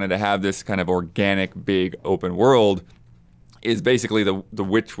 because they wanted to have this kind of organic, big open world, is basically the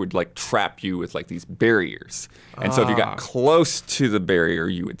witch would like trap you with like these barriers. And so if you got close to the barrier,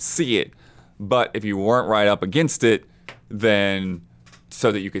 you would see it. But if you weren't right up against it, then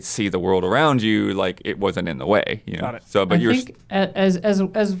so that you could see the world around you, like it wasn't in the way, Got it. So, but I think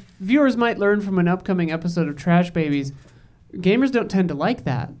as viewers might learn from an upcoming episode of Trash Babies, gamers don't tend to like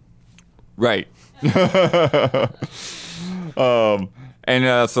that. right. And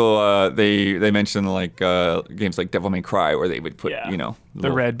also they mentioned like games like Devil May Cry where they would put Yeah. the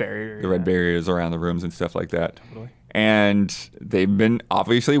The red barrier. red barriers around the rooms and stuff like that. Totally. And they've been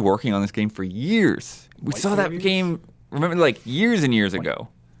obviously working on this game for years. We saw that game, remember, like years and years ago.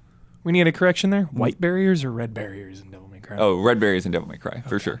 We need a correction there. White barriers or red barriers in Devil May Cry? Oh, red barriers in Devil May Cry,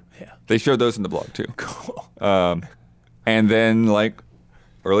 for sure. Yeah. They showed those in the blog too. Cool. And then like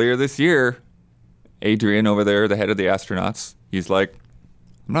earlier this year, Adrian over there, the head of the astronauts, he's like,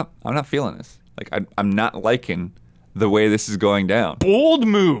 I'm not feeling this. Like I'm not liking the way this is going down. Bold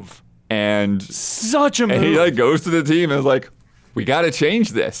move. And Such a move. he like goes to the team and is like, we got to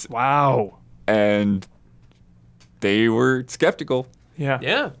change this. Wow. And they were skeptical. Yeah.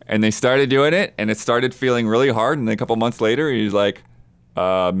 Yeah. And they started doing it, and it started feeling really hard. And then a couple months later, he's like,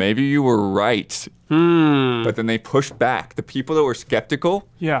 maybe you were right. But then they pushed back. The people that were skeptical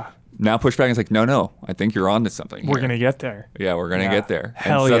Yeah. now pushed back and it's like, no, I think you're onto something. We're here. going to get there. Yeah, we're going to get there.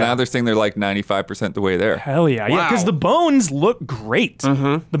 Hell and so yeah. now they're saying they're like 95% the way there. Hell yeah. Yeah, because Wow. the bones look great.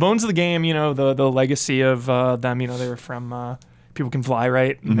 The bones of the game, you know, the legacy of them, you know, they were from People Can Fly,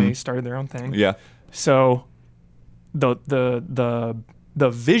 right? And they started their own thing. Yeah. So the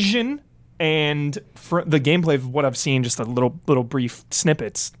vision and the gameplay of what I've seen, just a little brief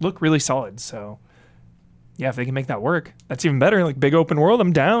snippets, look really solid. So yeah, if they can make that work, that's even better. Like big open world,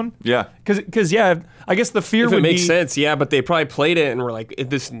 I'm down. Yeah. Because yeah, I guess the fear If would it makes be sense, yeah, but they probably played it and were like,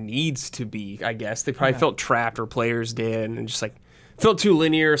 this needs to be, I guess. They probably felt trapped, or players did, and just like felt too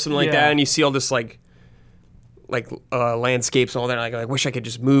linear or something like Yeah. that. And you see all this like landscapes and all that. Like, I wish I could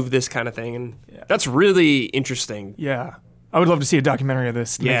just move this kind of thing. And that's really interesting. Yeah, I would love to see a documentary of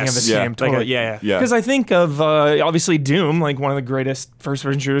this making of this Yeah. game. Like Totally. yeah. Yeah. Because I think of obviously Doom, like one of the greatest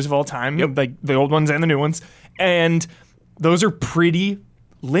first-person shooters of all time, like the old ones and the new ones, and those are pretty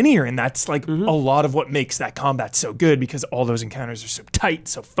linear, and that's like a lot of what makes that combat so good, because all those encounters are so tight,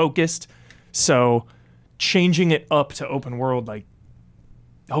 so focused. So changing it up to open world, like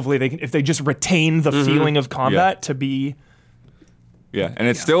hopefully they can, if they just retain the feeling of combat to be. Yeah, and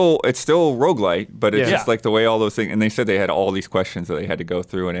it's still roguelite, but it's Yeah. just like the way all those things. And they said they had all these questions that they had to go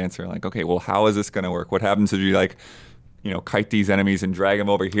through and answer. Like, okay, well, how is this going to work? What happens if you like, kite these enemies and drag them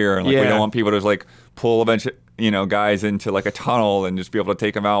over here? And like, we Yeah. don't want people to like pull a bunch of guys into like a tunnel and just be able to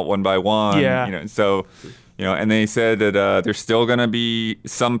take them out one by one. Yeah. So, and they said that there's still going to be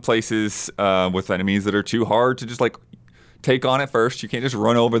some places with enemies that are too hard to just like take on at first. You can't just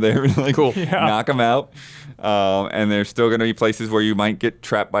run over there and like knock them out. And there's still going to be places where you might get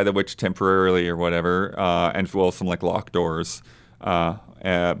trapped by the witch temporarily or whatever, and some like locked doors. But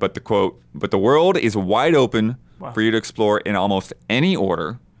the world is wide open for you to explore in almost any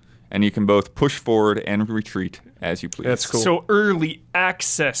order, and you can both push forward and retreat as you please. That's cool. So early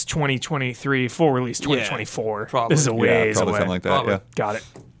access 2023, full release 2024. probably. This is a ways probably away. something like that. Probably. Yeah. Got it.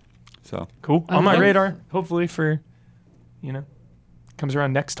 So Cool. I On my love- radar, hopefully for, comes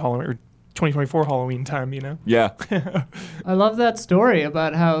around next Halloween or 2024 Halloween time, yeah, I love that story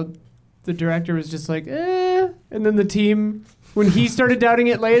about how the director was just like, and then the team, when he started doubting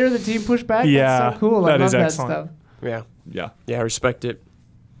it later, the team pushed back. Yeah, That's so cool. I that love is that excellent. stuff. Yeah. yeah. Yeah, I respect it.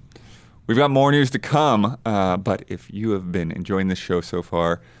 We've got more news to come, but if you have been enjoying this show so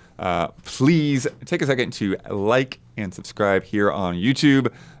far, please take a second to like and subscribe here on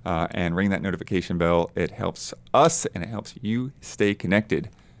YouTube and ring that notification bell. It helps us and it helps you stay connected.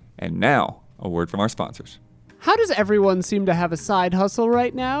 And now, a word from our sponsors. How does everyone seem to have a side hustle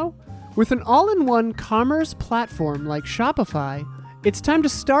right now? With an all-in-one commerce platform like Shopify, it's time to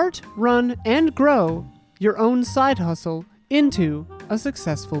start, run, and grow your own side hustle into a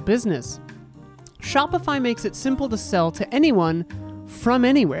successful business. Shopify makes it simple to sell to anyone from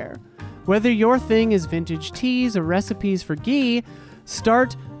anywhere. Whether your thing is vintage teas or recipes for ghee,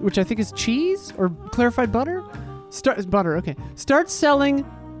 which I think is cheese or clarified butter? Start selling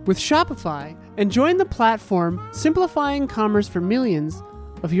with Shopify and join the platform simplifying commerce for millions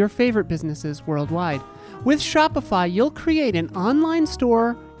of your favorite businesses worldwide. With Shopify, you'll create an online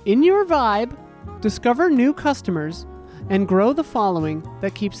store in your vibe, discover new customers, and grow the following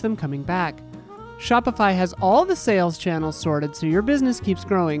that keeps them coming back. Shopify has all the sales channels sorted so your business keeps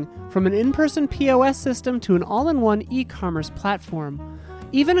growing, from an in-person POS system to an all-in-one e-commerce platform,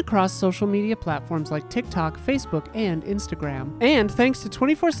 even across social media platforms like TikTok, Facebook, and Instagram. And thanks to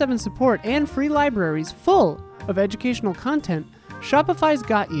 24/7 support and free libraries full of educational content, Shopify's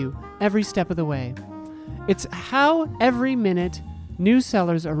got you every step of the way. It's how every minute new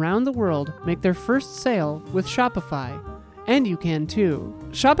sellers around the world make their first sale with Shopify. And you can too.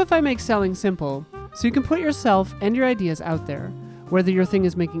 Shopify makes selling simple, so you can put yourself and your ideas out there. Whether your thing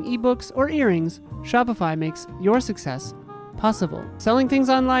is making ebooks or earrings, Shopify makes your success possible. Selling things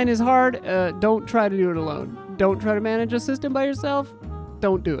online is hard. Don't try to do it alone. Don't try to manage a system by yourself.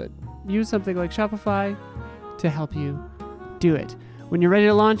 Don't do it. Use something like Shopify to help you do it. When you're ready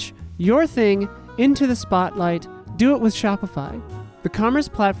to launch your thing into the spotlight, do it with Shopify, the commerce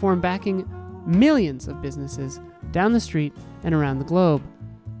platform backing millions of businesses down the street and around the globe.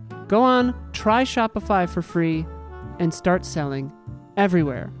 Go on, try Shopify for free, and start selling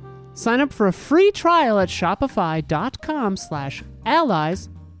everywhere. Sign up for a free trial at shopify.com/allies,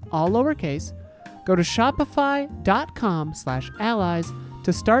 all lowercase. Go to shopify.com/allies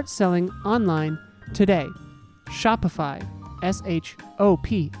to start selling online today. Shopify,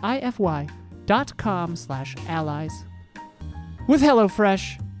 hellofresh.com/allies. With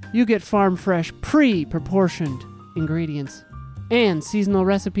HelloFresh, you get farm-fresh, pre-proportioned ingredients and seasonal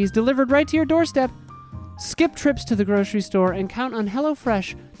recipes delivered right to your doorstep. Skip trips to the grocery store and count on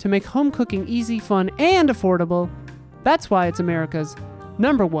HelloFresh to make home cooking easy, fun, and affordable. That's why it's America's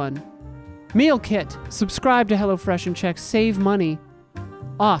 #1 meal kit. Subscribe to HelloFresh and check Save Money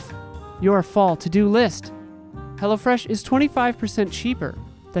off your fall to-do list. HelloFresh is 25% cheaper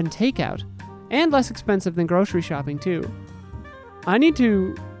than takeout and less expensive than grocery shopping, too. I need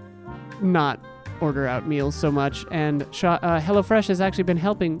to not order out meals so much, and HelloFresh has actually been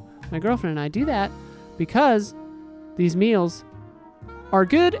helping my girlfriend and I do that because these meals are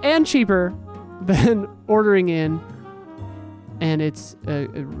good and cheaper than ordering in, and it's a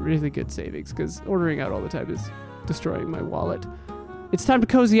really good savings because ordering out all the time is destroying my wallet. It's time to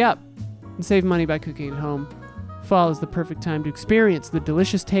cozy up and save money by cooking at home. Fall is the perfect time to experience the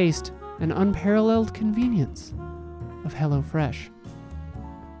delicious taste and unparalleled convenience of HelloFresh.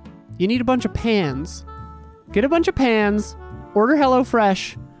 You need a bunch of pans. Get a bunch of pans, order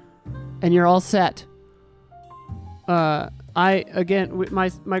HelloFresh, and you're all set. My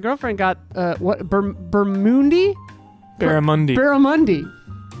girlfriend got Barramundi? Barramundi.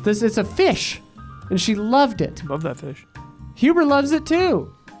 It's a fish, and she loved it. Love that fish. Huber loves it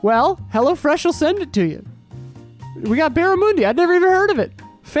too. Well, HelloFresh will send it to you. We got Barramundi. I'd never even heard of it.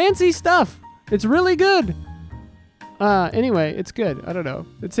 Fancy stuff. It's really good. Anyway, it's good. I don't know.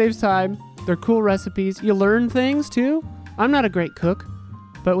 It saves time. They're cool recipes. You learn things too. I'm not a great cook,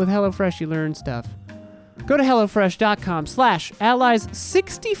 but with HelloFresh you learn stuff. Go to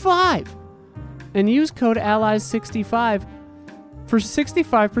HelloFresh.com/allies65 and use code allies65 for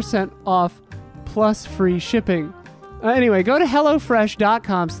 65% off plus free shipping. Anyway, go to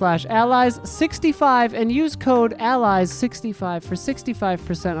HelloFresh.com/allies65 and use code allies65 for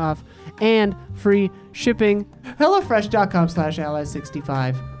 65% off and free shipping.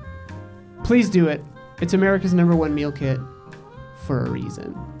 HelloFresh.com/allies65. Please do it. It's America's #1 meal kit for a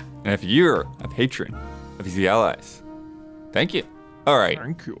reason. And if you're a patron of Easy Allies, thank you. All right.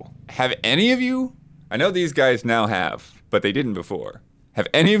 Darn cool. Have any of you, I know these guys now have, but they didn't before. Have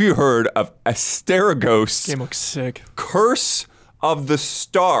any of you heard of Asterigos? Game looks sick. Curse of the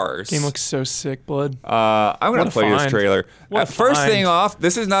Stars? Game looks so sick, Blood. I'm going to play this trailer. First thing off,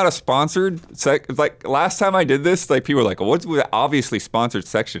 this is not a sponsored like last time I did this, like people were like, what's the obviously sponsored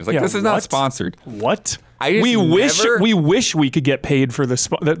section? It's like, this is not sponsored. What? We wish we could get paid for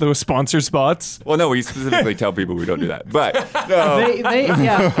those sponsor spots. Well, no, we specifically tell people we don't do that. But no.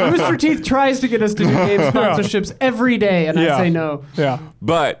 Rooster Teeth tries to get us to do game sponsorships every day, and I say no. Yeah.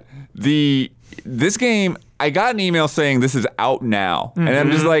 But this game, I got an email saying this is out now, and I'm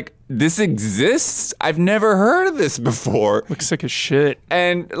just like, this exists? I've never heard of this before. Looks sick as shit.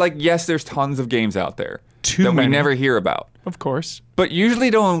 And like, yes, there's tons of games out there Too that many. we never hear about. Of course. But usually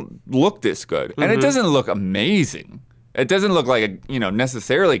don't look this good. And it doesn't look amazing. It doesn't look like a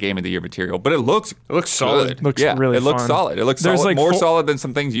necessarily Game of the Year material, but it looks solid. Looks really it looks fun. solid. It looks solid, more solid than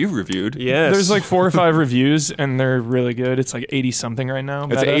some things you've reviewed. Yes. There's like 4 or 5 reviews, and they're really good. It's like 80 something right now.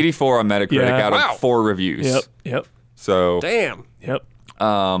 It's 84 on Metacritic out of 4 reviews. Yep. So Damn. Yep.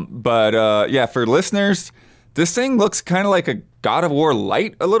 For listeners, this thing looks kind of like a God of War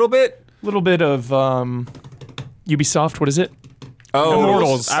Light a little bit. A little bit of Ubisoft. What is it? Oh,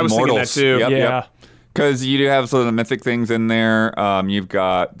 Immortals. I was thinking that too. Yep. Because you do have some of the mythic things in there.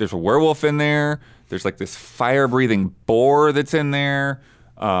 There's a werewolf in there. There's like this fire-breathing boar that's in there.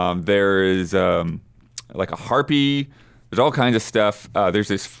 There is like a harpy. There's all kinds of stuff. There's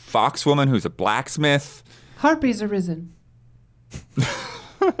this fox woman who's a blacksmith. Harpies arisen.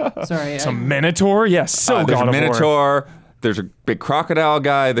 Sorry. Some Minotaur? Yes, There's God a of War. Minotaur. There's a big crocodile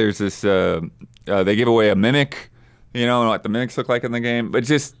guy. There's this, they give away a mimic, and what the mimics look like in the game. But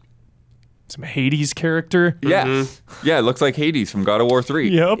just... Some Hades character. Yeah. Yeah, it looks like Hades from God of War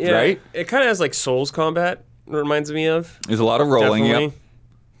 3. Yep. Yeah, Right? It kind of has like Souls combat, it reminds me of. There's a lot of rolling. Definitely. Yep.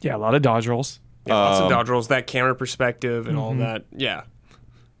 Yeah, a lot of dodge rolls. Yeah, lots of dodge rolls, that camera perspective and all that. Yeah.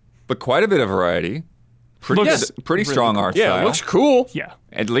 But quite a bit of variety. Pretty Looks strong art Yeah, style. it looks cool. Yeah.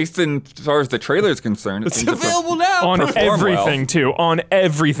 At least as far as the trailer is concerned. It's available now. On perform everything, too. On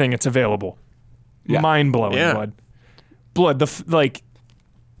everything, it's available. Yeah. Mind-blowing, Yeah. Blood.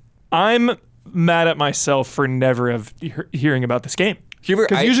 I'm mad at myself for never hearing about this game. Hubert,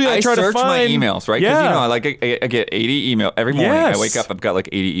 Because usually I try to search find my emails, right? Because I get 80 emails every morning. Yes. I wake up, I've got like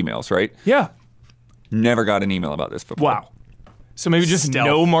 80 emails, right? Yeah. Never got an email about this before. Wow. So maybe just Stealth.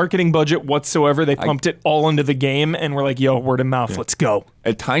 no marketing budget whatsoever. They pumped it all into the game and we're like, yo, word of mouth, let's go.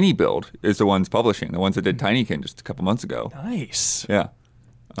 A Tiny Build is the ones publishing, the ones that did Tinykin just a couple months ago. Nice. Yeah.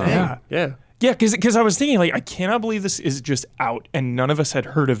 Yeah. Yeah. Yeah, because I was thinking, like, I cannot believe this is just out and none of us had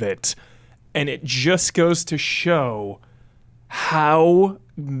heard of it. And it just goes to show how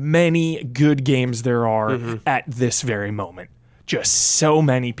many good games there are at this very moment. Just so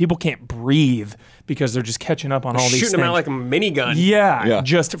many. People can't breathe because they're just catching up on all these things. Shooting them out like a minigun. Yeah,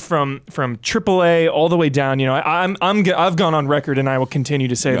 just from AAA all the way down. You know, I've gone on record and I will continue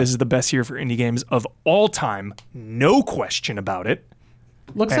to say this is the best year for indie games of all time. No question about it.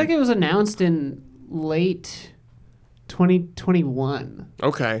 Looks like it was announced in late 2021.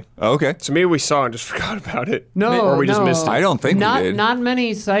 Okay. Okay. So maybe we saw and just forgot about it. No, Or we just no. missed it. I don't think not we did. not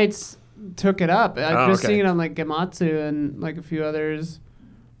many sites took it up. I've just okay. seen it on like Gematsu and like a few others.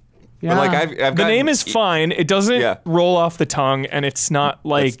 Yeah, But like I've The gotten- name is fine. It doesn't roll off the tongue, and it's not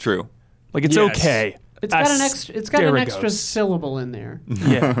like That's true. like it's Yes. okay. it's got an extra. It's got an extra Asterigos. syllable in there.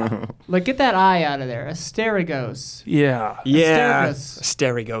 Yeah, Like get that I out of there. Asterigos. yeah, Yeah. Asterigos.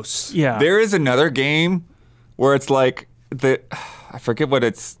 Asterigos. yeah. There is another game where it's like I forget what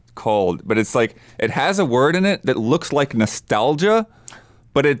it's called, but it's like it has a word in it that looks like nostalgia,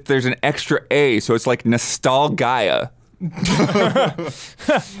 but there's an extra A, so it's like nostalgia.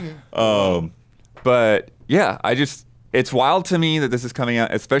 But yeah, it's wild to me that this is coming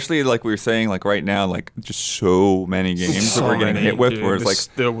out, especially like we were saying, like right now, like just so many games that we're getting many, hit with, dude. where it's This-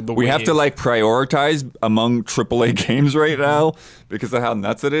 like the we have to wave. like prioritize among AAA games right now because of how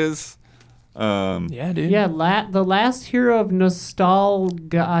nuts it is. Yeah, dude. Yeah, the last hero of nostalgia.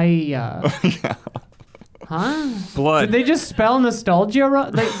 Huh? Blood. Did they just spell nostalgia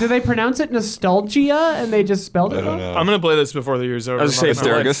wrong? Did they pronounce it nostalgia and they just spelled it wrong? I'm gonna play this before the year's over. I was saying,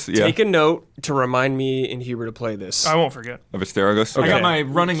 Asterigos, yeah. take a note to remind me and Huber to play this. I won't forget. Of Asterigos. I got Okay. my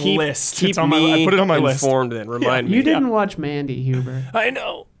running Keep- list. Keep It's on my. me I put it on my list. informed then. Remind me. You didn't watch Mandy, Huber. I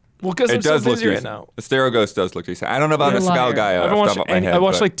know. Well, because I'm It so does look busy right decent. now. Asterigos does look decent. I don't know about You're a liar. nostalgia I haven't off the watched top of my any, head. I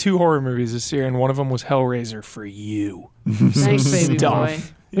watched but- like 2 horror movies this year, and one of them was Hellraiser for you. Thanks, baby Stuff. boy.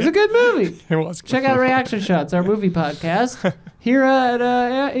 It was a good movie. It was. Check out Reaction Shots, our movie podcast, here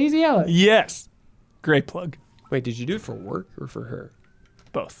at Easy Hour. Yes. Great plug. Wait, did you do it for work or for her?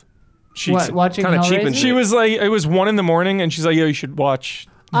 Both. She What, watching kinda cheap Hellraiser? and She was like, it was 1 a.m, and she's like, "Yo, you should watch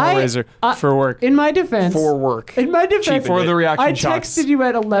Hellraiser for work." In my defense, For work. in my defense, For the reaction I shots. texted you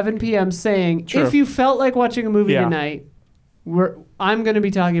at 11 p.m. saying, True. if you felt like watching a movie Yeah. tonight, I'm going to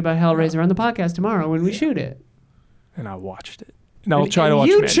be talking about Hellraiser on the podcast tomorrow when we shoot it. And I watched it. And I'll try to watch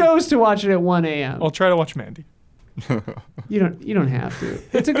You Mandy. chose to watch it at 1 a.m. I'll try to watch Mandy. You don't have to.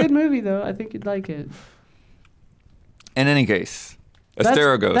 It's a good movie though. I think you'd like it. In any case,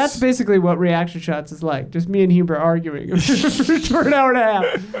 Asterigos. That's basically what Reaction Shots is like. Just me and Huber arguing for an hour and a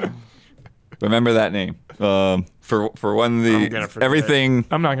half. Remember that name. For when I'm gonna forget everything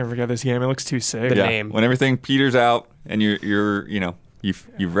I'm not gonna forget this game. It looks too sick. The name. when everything peters out and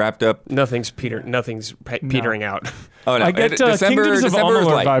you've wrapped up. Nothing's petering out. Oh no! I get, December. Kingdoms of December was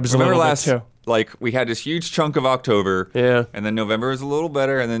Amalur like vibes a remember little bit, last too. like we had this huge chunk of October. Yeah. And then November was a little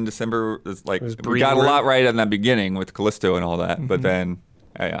better, and then December was like was we got a breathing lot room. right in that beginning with Callisto and all that. But then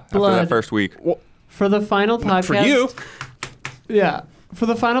after Blood. that first week, For the final podcast. For you. Yeah. For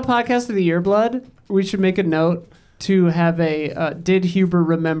the final podcast of the year, Blood, we should make a note to have a did Huber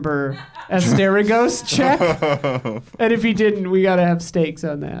remember Asterigos check? And if he didn't, we got to have stakes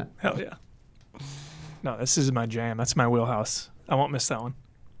on that. Hell yeah. No, this is my jam. That's my wheelhouse. I won't miss that one.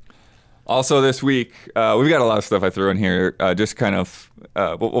 also this week we've got a lot of stuff I threw in here. Just kind of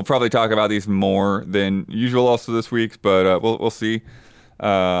we'll probably talk about these more than usual also this week, but we'll see.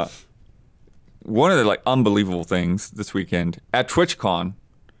 One of the like unbelievable things this weekend at TwitchCon,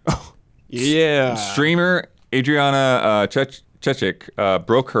 Yeah. streamer Adriana Chechik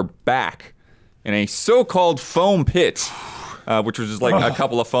broke her back in a so-called foam pit, which was just like a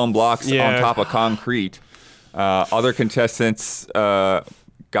couple of foam blocks Yeah. on top of concrete. Other contestants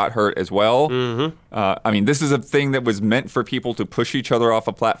got hurt as well. I mean, this is a thing that was meant for people to push each other off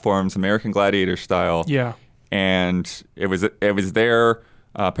of platforms, American Gladiator style. Yeah. And it was there.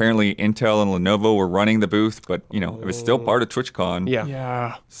 Apparently, Intel and Lenovo were running the booth, but it was still part of TwitchCon. Yeah.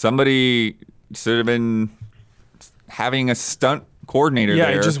 Yeah. Somebody should have been having a stunt coordinator Yeah,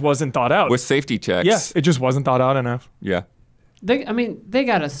 there it just wasn't thought out. with safety checks. Yes, it just wasn't thought out enough. Yeah. They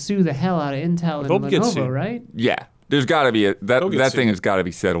got to sue the hell out of Intel They'll and get Lenovo, sued. right? Yeah. There's got to be They'll that get thing sued. has got to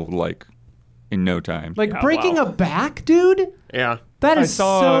be settled like in no time. Like Yeah, breaking wow. a back, dude? Yeah. That I is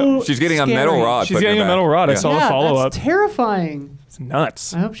saw- so She's getting scary. a metal rod. She's put in getting her a metal back. rod. I Yeah. saw the Yeah, follow-up. that's terrifying. It's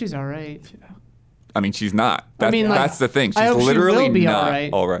nuts. I hope she's all right. I mean, she's not. I mean, like, that's the thing. I She's hope she literally will be not all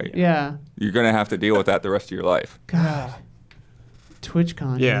right. all right. Yeah. You're going to have to deal with that the rest of your life. God.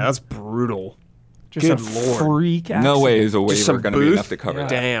 TwitchCon. Yeah, dude. that's brutal. Just Good a Lord. freak accident. No way is a Just waiver some going to be booth? enough to cover Yeah.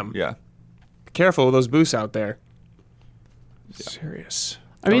 that. Damn. Yeah. careful with those boosts out there. Serious.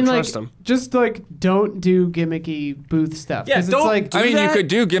 I mean, Don't like, trust 'em. just like don't do gimmicky booth stuff. Yeah, 'Cause don't it's like do I mean, that? you could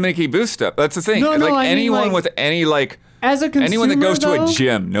do gimmicky boost stuff. That's the thing. No, no, like I mean, anyone like, with any like as a consumer, anyone that goes to though, a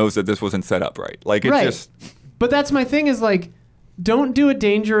gym knows that this wasn't set up right. Like it's Right. just But that's my thing is like, don't do a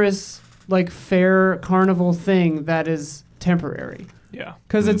dangerous like fair carnival thing that is temporary. Yeah.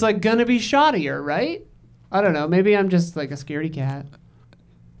 Because it's like gonna be shoddier, right? I don't know. Maybe I'm just like a scaredy cat.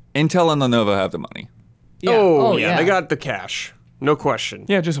 Intel and Lenovo have the money. Yeah. Oh, yeah, they got the cash. No question.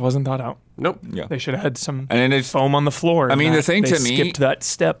 Yeah, it just wasn't thought out. Nope. Yeah. They should have had some And then it's foam on the floor. I mean, and the that thing they to me- skipped that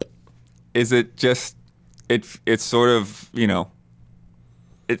step. is it just it's sort of, you know,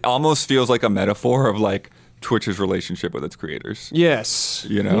 it almost feels like a metaphor of like Twitch's relationship with its creators. Yes.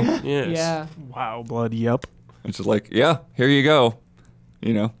 You know? Yes. Yeah. Wow, blood. Yep. It's just like, yeah, here you go.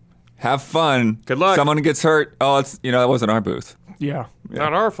 You know, have fun. Good luck. Someone gets hurt. Oh, it's, you know, that wasn't our booth. Yeah.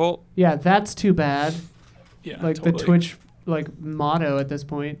 Not our fault. Yeah, that's too bad. Yeah. Like totally. the Twitch like motto at this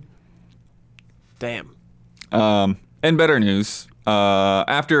point. Damn. And better news.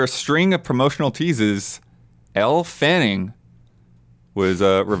 After a string of promotional teases, Elle Fanning was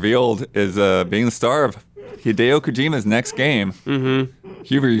revealed as being the star of Hideo Kojima's next game. Mm-hmm.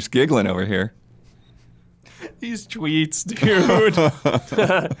 Huber's giggling over here. These tweets, dude.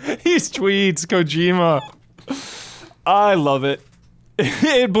 These tweets, Kojima. I love it.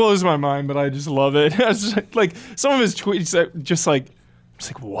 It blows my mind, but I just love it. I was just like some of his tweets, just like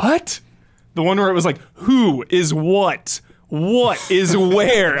what? The one where it was like, who is what? What is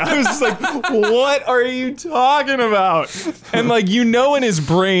where? I was just like, what are you talking about? And like, you know, in his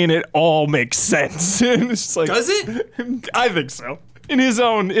brain, it all makes sense. And it's just like, Does it? I think so. In his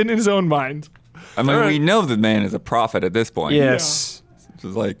own mind. I mean, we know the man is a prophet at this point. Yes. It's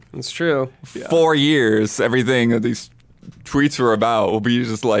just like It's true. 4 years, everything that these tweets were about will be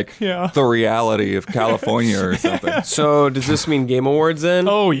just like Yeah. the reality of California or something. So does this mean Game Awards then?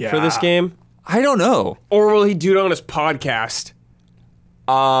 Oh, yeah. For this game? I don't know. Or will he do it on his podcast?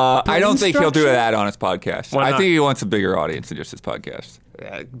 I don't think he'll do structure? that on his podcast. Why I not? think he wants a bigger audience than just his podcast.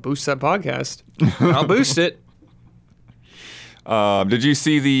 Boost that podcast. I'll boost it. Did you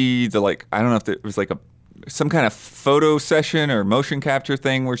see the like? I don't know if it was like some kind of photo session or motion capture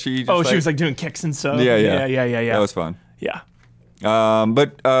thing where she. Just She was like doing kicks and stuff. yeah. Yeah. That was fun. Yeah.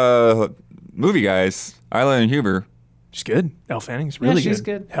 But movie guys, Isla and Huber. She's good. Elle Fanning's really she's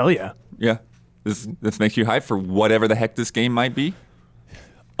good. Hell yeah. Yeah, this makes you hype for whatever the heck this game might be.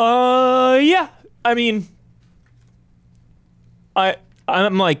 Yeah. I mean,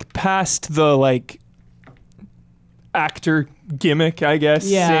 I'm like past the like actor gimmick, I guess,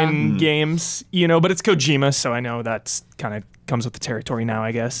 Yeah. in games, you know, but it's Kojima, so I know that's kind of comes with the territory now,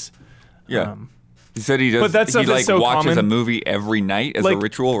 I guess. Yeah. He said he does. but that stuff he is like so watches common. a movie every night as a Like,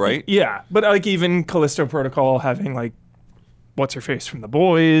 ritual, right? Yeah, but like even Callisto Protocol having like what's her face from The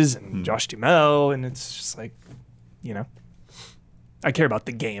Boys and Josh Duhamel, and it's just like, you know, I care about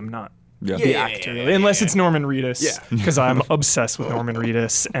the game, not Yeah. the actor, unless it's Norman Reedus. Yeah. Because I'm obsessed with Norman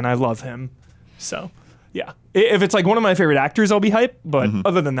Reedus and I love him. So, yeah. If it's like one of my favorite actors, I'll be hyped. But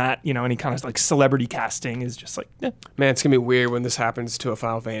other than that, you know, any kind of like celebrity casting is just like, Man, it's gonna be weird when this happens to a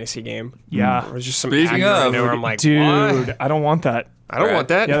Final Fantasy game. yeah. Or just some Speaking actor I of, know where I'm like, Dude, why? I don't want that. I don't want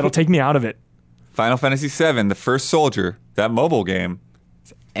that. Yeah, that'll take me out of it. Final Fantasy VII: The First Soldier, that mobile game,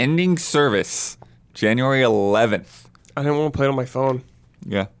 is ending service January 11th. I didn't want to play it on my phone.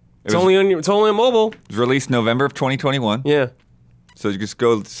 Yeah. It's only on mobile. It was released November of 2021. Yeah. So you just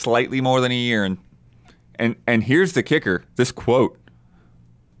go slightly more than a year, and here's the kicker. This quote: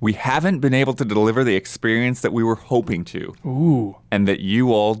 "We haven't been able to deliver the experience that we were hoping to, Ooh. and that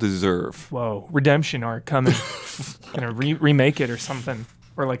you all deserve." Whoa. Redemption arc coming. Gonna remake it or something.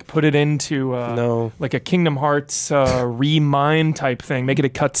 Or like put it into No. like a Kingdom Hearts remine type thing. Make it a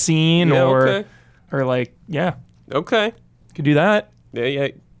cutscene Yeah, or okay. or like, yeah, Okay. could do that. Yeah.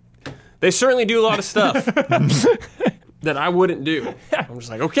 They certainly do a lot of stuff that I wouldn't do. I'm just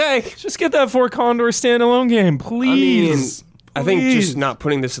like, okay. Just get that For Condor standalone game, please. I think Please. just not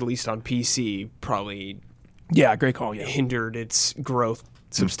putting this at least on PC probably Yeah, great call. Yeah. hindered its growth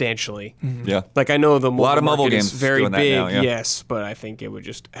substantially. Yeah. Like I know the lot of mobile market games is very doing that big, now, yeah. yes, but I think it would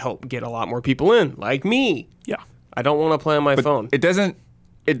just help get a lot more people in, like me. Yeah. I don't want to play on my phone. It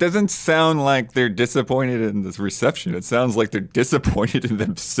doesn't sound like they're disappointed in this reception. It sounds like they're disappointed in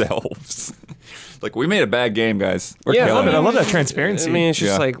themselves. Like, we made a bad game, guys. We're Yeah, killing I it. love that transparency. I mean, it's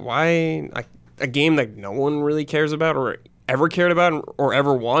just Yeah. like why a game that no one really cares about or ever cared about or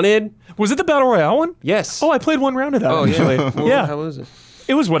ever wanted. Was it the Battle Royale one? Yes. Oh, I played one round of that. Oh, yeah. actually. Well, Yeah. How is it?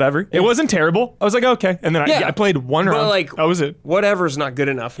 It was whatever. It wasn't terrible. I was like, okay. And then Yeah. I played one But round. like, that was it. Whatever's not good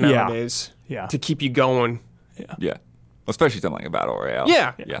enough nowadays Yeah. to keep you going. Yeah. Especially something like a battle royale.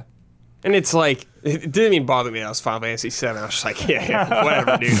 Yeah. Yeah. And it's like, it didn't even bother me that it was Final Fantasy VII. I was just like, yeah,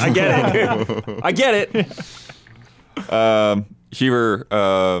 whatever, dude. I get it, dude. I get it. Huber,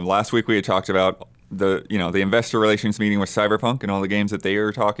 last week we had talked about the investor relations meeting with Cyberpunk and all the games that they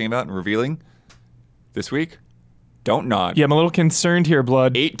are talking about and revealing. This week, don't nod. Yeah, I'm a little concerned here,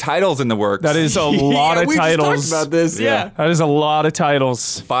 Blood. 8 titles in the works. That is a lot of we titles. just talked about this. Yeah. That is a lot of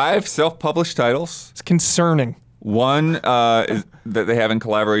titles. 5 self-published titles. It's concerning. 1 is that they have in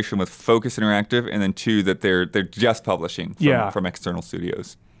collaboration with Focus Interactive, and then 2 that they're just publishing from external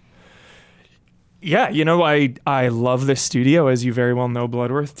studios. Yeah, I love this studio, as you very well know,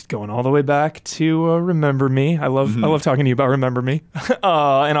 Bloodworth, going all the way back to Remember Me. I love talking to you about Remember Me,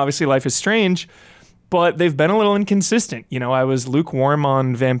 and obviously Life is Strange. But they've been a little inconsistent. I was lukewarm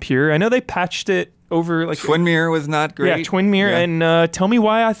on Vampire. I know they patched it over like Twin Mirror was not great. Yeah, Twin Mirror, and Tell Me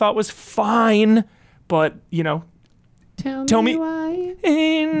Why I thought was fine, but Tell me why.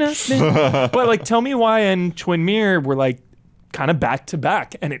 ain't nothing. But like Tell Me Why and Twin Mirror were like kind of back to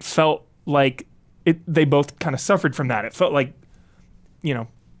back, and it felt like they both kind of suffered from that. It felt like,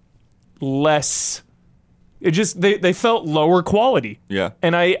 less. It just they felt lower quality. Yeah.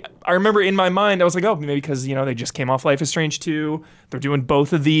 And I remember in my mind I was like, oh, maybe because they just came off Life is Strange 2. They're doing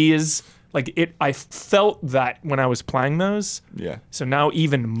both of these. Like I felt that when I was playing those. Yeah. So now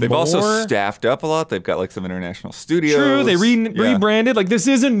even more. They've also staffed up a lot. They've got like some international studios. True. They rebranded. Like this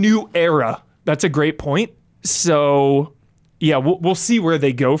is a new era. That's a great point. So yeah, we'll see where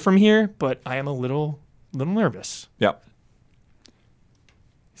they go from here. But I am a little nervous. Yep.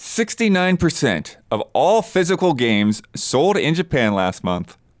 69% of all physical games sold in Japan last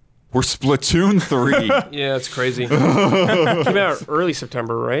month were Splatoon 3. Yeah, it's crazy. Came out early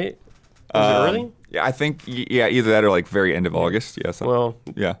September, right? Was it early? Yeah, I think, either that or like very end of August. Yeah. Well,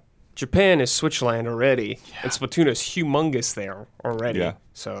 yeah. Japan is Switchland already, and Splatoon is humongous there already. Yeah.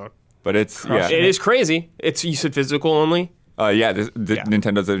 So But it's, it is crazy. You said physical only?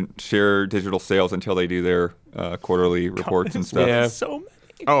 Nintendo doesn't share digital sales until they do their quarterly reports and stuff. Yeah. So many.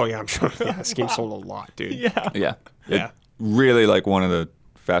 Oh, yeah, I'm sure. Yeah, this game sold a lot, dude. Yeah. Yeah. Yeah. Really like one of the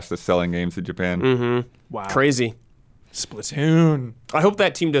fastest selling games in Japan. Mm-hmm. Wow. Crazy. Splatoon. I hope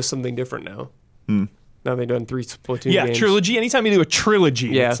that team does something different now. Now they've done 3 Splatoon games. Trilogy. Anytime you do a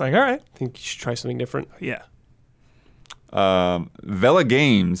trilogy, it's like, all right. I think you should try something different. Yeah. Vela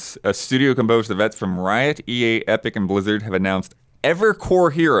Games, a studio composed of vets from Riot, EA, Epic, and Blizzard, have announced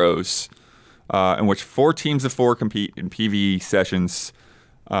Evercore Heroes, in which 4 teams of 4 compete in PvE sessions.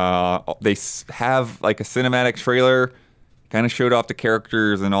 They have like a cinematic trailer, kind of showed off the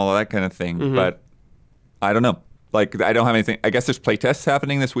characters and all of that kind of thing, but I don't know. Like, I don't have anything. I guess there's playtests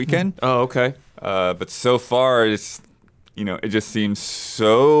happening this weekend. Oh, okay. But so far, it's, it just seems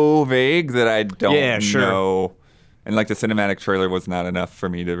so vague that I don't know. And like the cinematic trailer was not enough for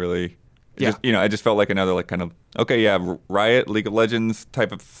me to really. I just felt like another like kind of Riot, League of Legends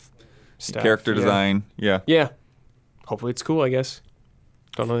type of character design. Yeah. Yeah. Hopefully it's cool, I guess.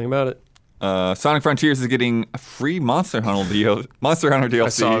 Don't know anything about it. Sonic Frontiers is getting a free Monster Hunter DLC. I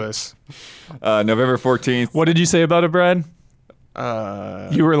saw this. November 14th. What did you say about it, Brad?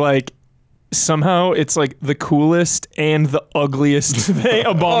 You were like, somehow it's like the coolest and the ugliest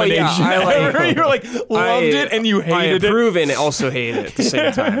abomination ever. You were like, loved it and you hated I it. approve and also hate it at the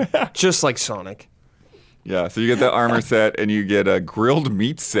same time. Just like Sonic. Yeah, so you get the armor set and you get a grilled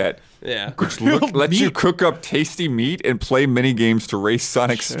meat set. Yeah. Which lets you cook up tasty meat and play mini games to raise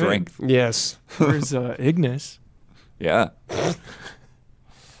Sonic's strength. Yes. Where's Ignis? Yeah.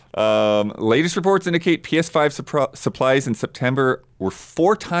 Latest reports indicate PS5 supplies in September were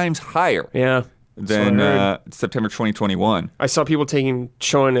 4 times higher than September 2021. I saw people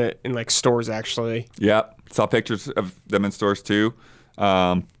showing it in like stores actually. Yeah, saw pictures of them in stores too.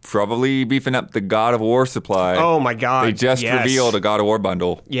 Probably beefing up the God of War supply. Oh my God! They just revealed a God of War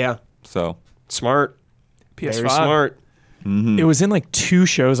bundle. Yeah. So smart. PS5. Very smart. Mm-hmm. It was in like 2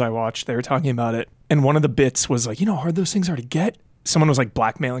 shows I watched. They were talking about it, and one of the bits was like, how hard those things are to get. Someone was like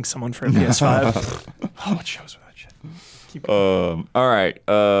blackmailing someone for a PS5. What shows were that shit? All right,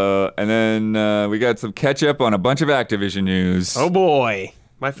 and then we got some catch up on a bunch of Activision news. Oh boy,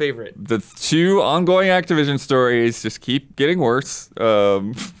 my favorite. The 2 ongoing Activision stories just keep getting worse.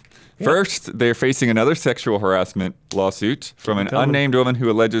 First, they're facing another sexual harassment lawsuit from an unnamed woman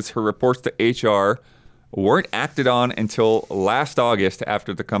who alleges her reports to HR weren't acted on until last August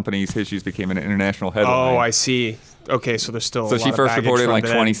after the company's issues became an international headline. Oh, I see. Okay, so there's still So a lot she of first baggage reported in from like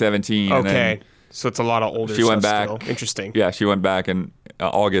then. 2017. And Okay, then so it's a lot of older she went stuff back. still. Interesting. Yeah, she went back and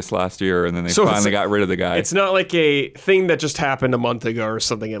August last year, and then they So it's- finally got rid of the guy. It's not like a thing that just happened a month ago or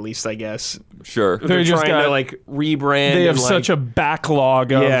something. At least I guess Sure. they're They just trying to got- like rebrand. They have and, like, such a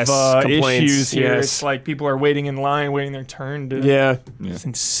backlog of Yes, complaints, issues here. yes. It's like people are waiting in line, waiting their turn to. yeah. It's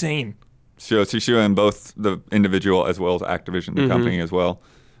insane. So she's suing both the individual as well as Activision, the company as well.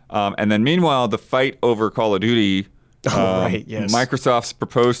 And then meanwhile, the fight over Call of Duty, right, yes. Microsoft's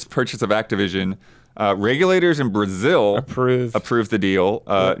proposed purchase of Activision, regulators in Brazil approved the deal,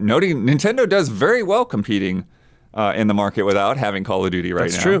 noting Nintendo does very well competing in the market without having Call of Duty right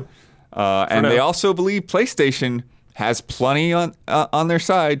That's now. true. And they now. also believe PlayStation has plenty on their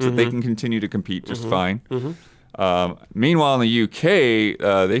side that they can continue to compete just fine. Meanwhile, in the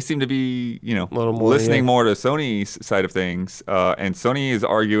UK, they seem to be, little more, listening yeah. more to Sony's side of things. And Sony is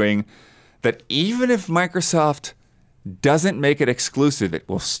arguing that even if Microsoft doesn't make it exclusive, it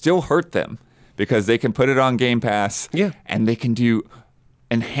will still hurt them because they can put it on Game Pass and they can do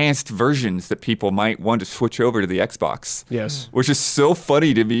enhanced versions that people might want to switch over to the Xbox. Yes. Which is so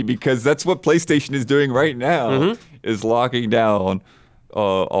funny to me because that's what PlayStation is doing right now, is locking down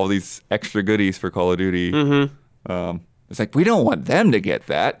all these extra goodies for Call of Duty. It's like, we don't want them to get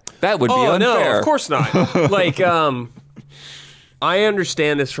that. That would be unfair. No, of course not. Like, I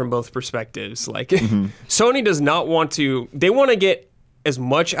understand this from both perspectives. Like, Sony does not want to. They want to get as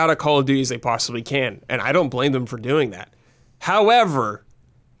much out of Call of Duty as they possibly can, and I don't blame them for doing that. However,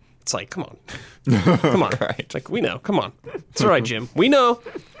 it's like, come on, come on. Right. It's like, we know. Come on, it's all right, Jim. We know.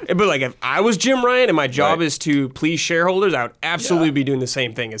 But like, if I was Jim Ryan and my job Right. is to please shareholders, I would absolutely be doing the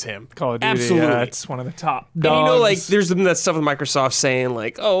same thing as him. Call of Duty, Absolutely. yeah, it's one of the top And dogs. like, there's that stuff with Microsoft saying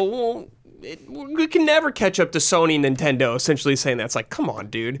like, oh, well, we can never catch up to Sony and Nintendo, essentially saying that. It's like, come on,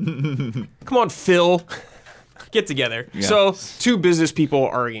 dude. Come on, Phil. Get together. Yeah. So, two business people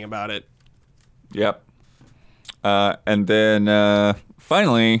arguing about it. Yep. And then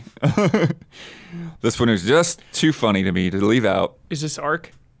finally, this one is just too funny to me to leave out. Is this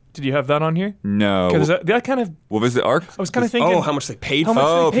Arc? Did you have that on here? No. Because that kind of, What was it, Arc? I was kind of thinking. Oh, how much they paid How for much it?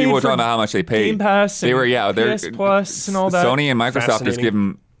 Oh, they paid people were for talking about how much they paid. Game Pass They were, and they're PS Plus and all that. Sony and Microsoft just Fascinating. give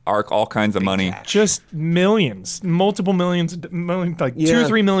them Arc all kinds of money. Just millions, multiple millions, like Yeah.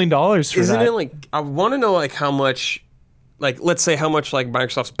 $2-3 million for Isn't that. it like, I want to know like how much, like, let's say how much like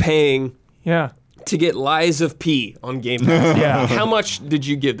Microsoft's paying Yeah. to get Lies of P on Game Pass. Yeah. How much did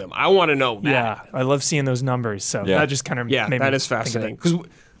you give them? I want to know that. Yeah, I love seeing those numbers. So Yeah. that just kind of Yeah, made that me is think of fascinating. it. Because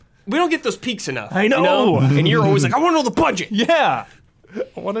we don't get those peaks enough. I know. And you're always like, I want to know the budget. Yeah,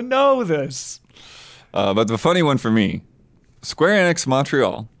 I want to know this. But the funny one for me, Square Enix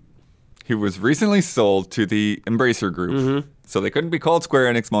Montreal, who was recently sold to the Embracer Group, so they couldn't be called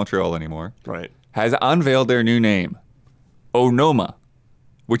Square Enix Montreal anymore, Right. has unveiled their new name, Onoma,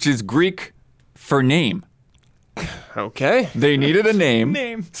 which is Greek for name. Okay. They needed a name,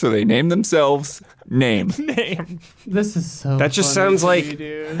 Name. so they named themselves Name. Name. This is so. That just funny sounds to like me,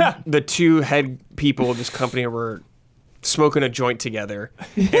 dude. the two head people of this company were smoking a joint together.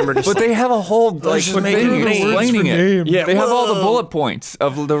 And we're just But they have a whole like just make thing it name. explaining it. Yeah, They have all the whoa. bullet points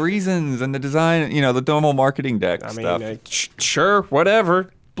of the reasons and the design, the normal marketing deck I mean, stuff. sure,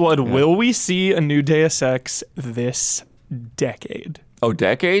 whatever. Blood, will we see a new Deus Ex this decade? Oh,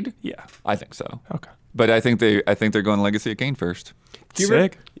 decade? Yeah. I think so. Okay. But I think they're going Legacy of Kain first.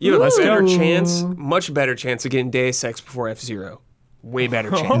 Sick. You have a Let's better go. chance, much better chance of getting Deus Ex before F-Zero. Way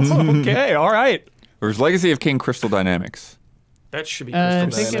better chance. Okay, all right. Or is Legacy of Kain Crystal Dynamics? That should be I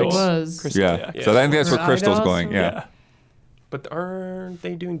Crystal think it Dynamics. was. Crystal, Yeah. yeah. So I think that's Or where Crystal's Eidos going. or- Yeah. Yeah. But aren't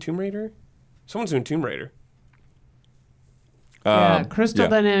they doing Tomb Raider? Someone's doing Tomb Raider. Yeah, Crystal yeah.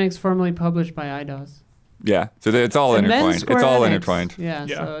 Dynamics, formerly published by Eidos. Yeah. So it's all And then intertwined. Square It's all Enix. intertwined. Yeah,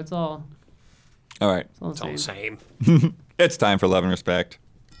 Yeah. so it's all All right. the It's all the same. same. It's time for Love and Respect.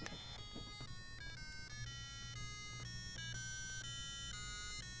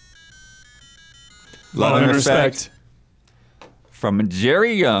 Love and Respect. From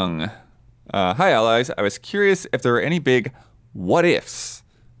Jerry Young. Hi, allies. I was curious if there were any big what ifs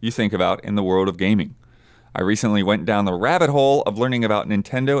you think about in the world of gaming. I recently went down the rabbit hole of learning about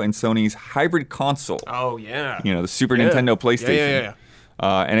Nintendo and Sony's hybrid console. Oh, yeah. The Super Nintendo PlayStation.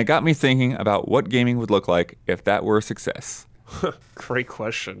 Yeah. And it got me thinking about what gaming would look like if that were a success. Great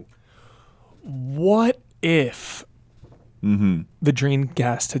question. What if the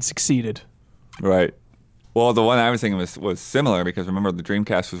Dreamcast had succeeded? Right. Well, the one I was thinking was similar because remember the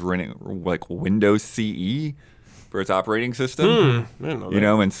Dreamcast was running like Windows CE for its operating system. I didn't know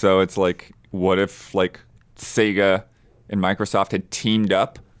that. And so it's like, what if like Sega and Microsoft had teamed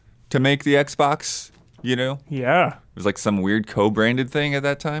up to make the Xbox? It Yeah. was like some weird co-branded thing at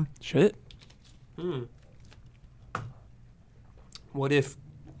that time. Shit. What if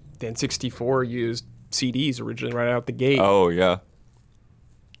the N64 used CDs originally right out the gate? Oh yeah.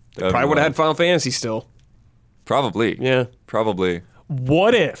 Probably would have had Final Fantasy still. Probably. Yeah. Probably.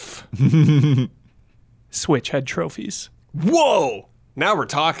 What if Switch had trophies? Whoa! Now we're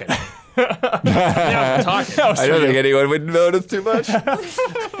talking. now we're talking. I don't think anyone would notice too much.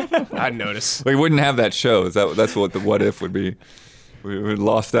 I'd notice. We wouldn't have that show. That's what the what if would be. We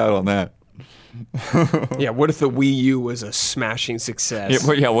lost out on that. Yeah, what if the Wii U was a smashing success?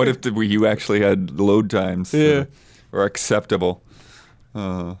 What if the Wii U actually had load times? Or acceptable.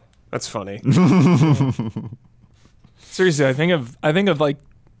 That's funny. Seriously, I think of like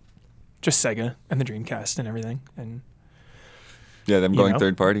just Sega and the Dreamcast and everything, and Yeah, them going know,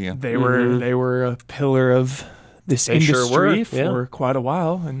 third party. Yeah. they were a pillar of this They sure industry were, yeah. for quite a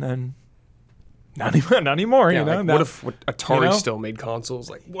while, and then not anymore. Yeah, you know, like, Now- what if Atari you know? still made consoles?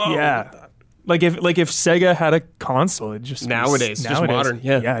 Like, whoa. Yeah. Like if Sega had a console, it just Nowadays, just modern,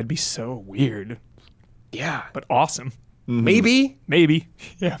 yeah. Yeah, it'd be so weird, Yeah. but awesome. Maybe. Maybe.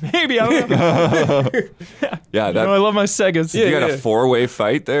 Yeah, maybe. I don't know. Yeah, You know, I love my Segas. you got a 4-way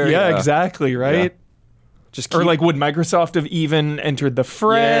fight there. Yeah, exactly, right? Just Or keep- like, would Microsoft have even entered the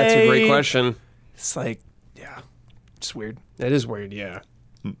fray? Yeah, it's a great question. It's like, yeah, it's weird. That is weird, yeah.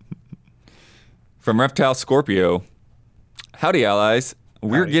 From Reptile Scorpio, howdy allies.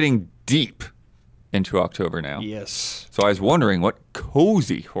 We're Howdy. getting deep into October now. Yes. So I was wondering what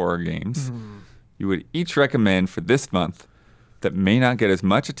cozy horror games you would each recommend for this month that may not get as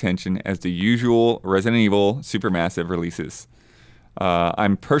much attention as the usual Resident Evil Supermassive releases.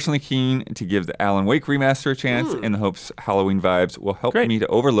 I'm personally keen to give the Alan Wake remaster a chance in the hopes Halloween vibes will help Great. me to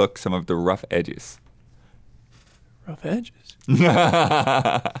overlook some of the rough edges. Rough edges.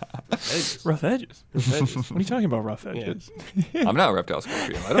 Rough edges. What are you talking about, rough edges? I'm not Reptile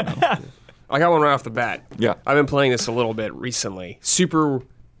Scorpio. I don't know. I got one right off the bat. Yeah. I've been playing this a little bit recently. Super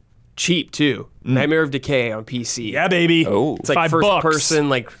cheap, too. Nightmare of Decay on PC. Yeah, baby. Oh. It's like $5. first person,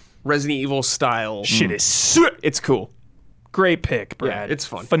 like Resident Evil style. Shit is sick. It's cool. Great pick, Brad. Yeah, it's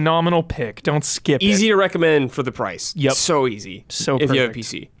fun. Phenomenal pick. Don't skip Easy it. to recommend for the price. Yep. So easy. So if you have a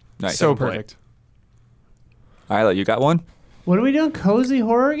perfect. PC. Nice. So play. perfect. Isla, you got one? What are we doing? Cozy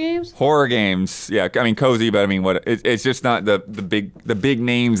horror games? Horror games, yeah. I mean, cozy, but I mean, it's just not the big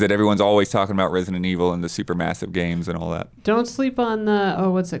names that everyone's always talking about. Resident Evil and the Supermassive games and all that. Don't sleep on the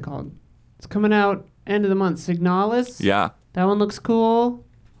what's it called? It's coming out end of the month. Signalis. Yeah, That one looks cool.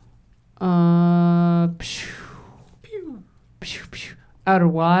 Pew, pew, pew. Outer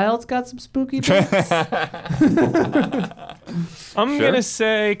Wilds got some spooky bits. I'm Sure. going to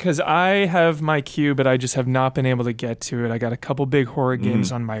say, because I have my queue, but I just have not been able to get to it. I got a couple big horror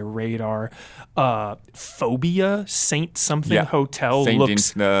games on my radar. Phobia, Saint something Yeah. Hotel Saint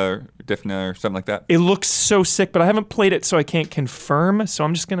looks... Difna or something like that. It looks so sick, but I haven't played it, so I can't confirm. So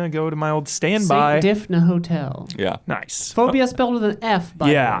I'm just going to go to my old standby. St. Difna Hotel. Yeah, Nice. Phobia spelled with an F, by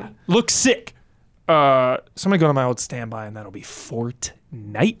the Yeah. way. Looks sick. So I'm going to go to my old standby, and that'll be Fort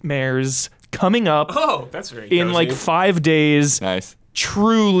Nightmares coming up Oh, that's very in cozy. like 5 days. nice.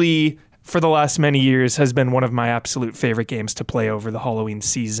 Truly, for the last many years, has been one of my absolute favorite games to play over the Halloween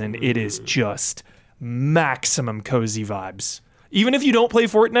season. It is just maximum cozy vibes. Even if you don't play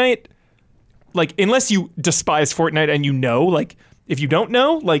Fortnite, like, unless you despise Fortnite and you know, like, if you don't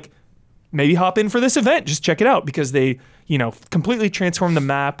know, like, maybe hop in for this event. Just check it out because they, completely transform the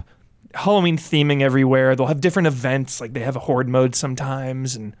map. Halloween theming everywhere. They'll have different events. Like, they have a horde mode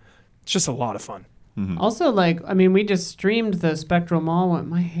sometimes, and it's just a lot of fun. Also, we just streamed the Spectral Mall one.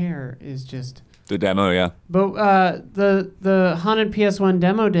 My hair is just... The demo, yeah. But the Haunted PS1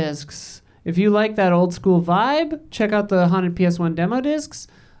 demo discs, if you like that old school vibe, check out the Haunted PS1 demo discs.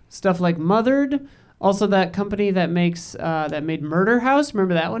 Stuff like Mothered. Also, that company that makes that made Murder House.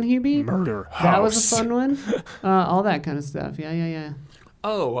 Remember that one, Hubie? Murder House. That was a fun one. All that kind of stuff. Yeah.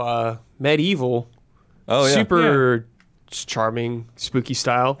 Oh, Medieval. Oh yeah. Super charming, spooky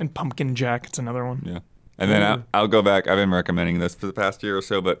style. And Pumpkin Jack, it's another one. Yeah. And then I'll go back. I've been recommending this for the past year or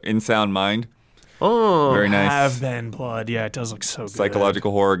so, but In Sound Mind, Oh. very nice. Have been blood. Yeah, it does look so good.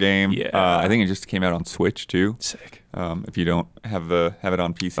 Psychological horror game. Yeah. I think it just came out on Switch too. Sick. If you don't have it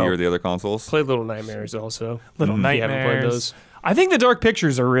on PC or the other consoles. Play Little Nightmares also. Little If you haven't played Nightmares. those. I think the dark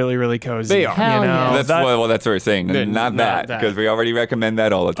pictures are really, really cozy. They are. Hell yeah. That's that's what we're saying. No, Not not that, that. because we already recommend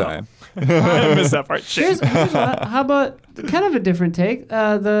that all the time. I missed that part. Shit. Here's what. How about kind of a different take?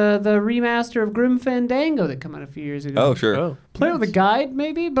 The remaster of Grim Fandango that came out a few years ago. Oh, sure. Oh. Play it with a guide,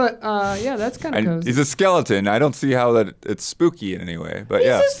 maybe, but yeah, that's kind of And cozy. he's a skeleton. I don't see how that it's spooky in any way, but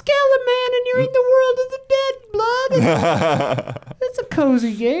yeah. He's a skeleton man, and you're in the world of the dead, blood. That's a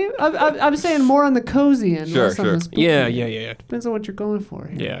cozy game. I'm saying more on the cozy end. Sure, less on sure. the spooky. Yeah. Depends on what you're going for.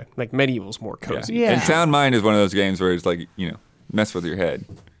 Here. Yeah, like medieval's more cozy. Yeah. And Sound Mind is one of those games where it's like, mess with your head.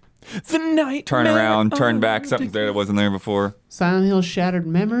 The night. Turn around, turn back, something there that wasn't there before. Silent Hill Shattered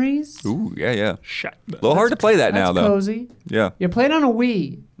Memories. Ooh, yeah. Shut. A little hard to play that now, That's though. cozy. Yeah. You played on a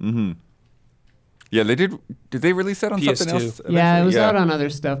Wii. Yeah, they did. Did they release that on PS2. something else? Yeah, it was eventually? out on other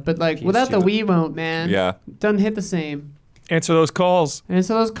stuff, but like without the PS2. Wiimote, man. Yeah. Doesn't hit the same. Answer those calls. And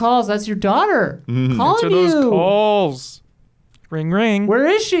so those calls, that's your daughter calling Answer you. those calls. Ring, ring. Where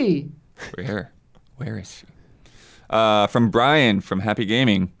is she? Where is she? From Brian from Happy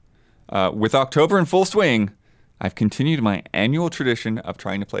Gaming. With October in full swing, I've continued my annual tradition of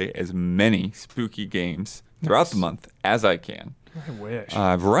trying to play as many spooky games throughout the month as I can. I wish.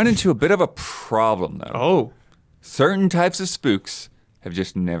 I've run into a bit of a problem, though. Oh, Certain types of spooks have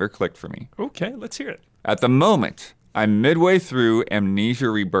just never clicked for me. Okay, let's hear it. At the moment, I'm midway through Amnesia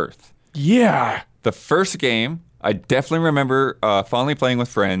Rebirth. Yeah. The first game, I definitely remember fondly playing with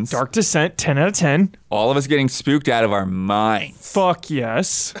friends. Dark Descent, 10 out of 10. All of us getting spooked out of our minds. Fuck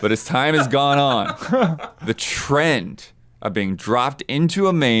yes. But as time has gone on, the trend of being dropped into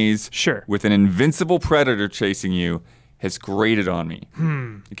a maze Sure. with an invincible predator chasing you has grated on me.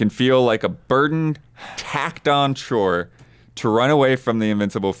 It can feel like a burdened, tacked-on chore to run away from the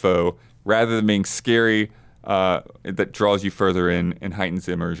invincible foe rather than being scary that draws you further in and heightens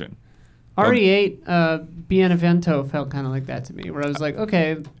the immersion. RE8, Bienevento felt kind of like that to me, where I was like,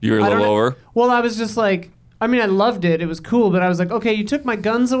 okay. You were a I don't little know- over? Well, I was just like, I mean, I loved it. It was cool, but I was like, okay, you took my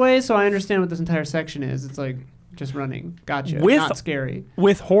guns away, so I understand what this entire section is. It's like just running. Gotcha. With- Not scary.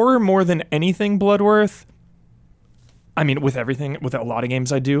 With horror more than anything, Bloodworth, I mean, with everything, with a lot of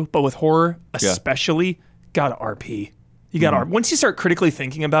games I do, but with horror especially, gotta RP. You gotta RP. Once you start critically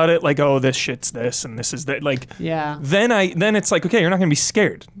thinking about it, like, oh, this shit's this and this is that, like, Yeah. then it's like, okay, you're not gonna be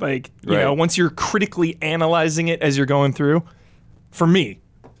scared. Like, you Right. know, once you're critically analyzing it as you're going through, for me.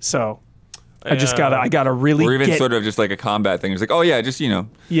 So I gotta really Or even get, sort of just like a combat thing. It's like, oh yeah, just,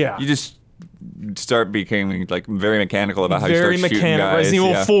 Yeah. you just start becoming like very mechanical about how very you start shooting mechanical. guys. Resident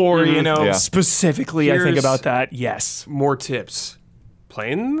Evil yeah. 4, you know, Yeah. specifically, I think Here's- about that. Yes. more tips.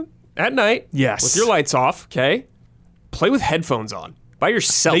 Playing at night. Yes. With your lights off, okay? Play with headphones on. By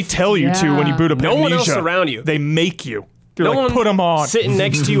yourself. They tell you to when you Yeah. boot up No one else Amnesia. around you. They make you. They're no like, one put them on. sitting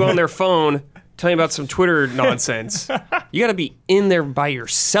next to you on their phone telling you about some Twitter nonsense. You got to be in there by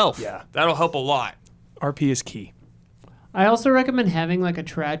yourself. Yeah. That'll help a lot. RP is key. I also recommend having like a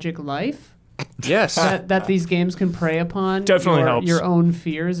tragic life Yes. that these games can prey upon. Definitely your, helps. your own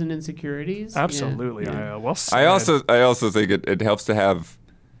fears and insecurities. Yeah. Absolutely. Yeah. Well said. I also think it helps to have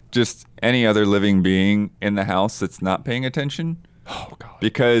just any other living being in the house that's not paying attention. Oh, God.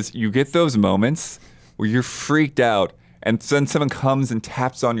 Because you get those moments where you're freaked out and then someone comes and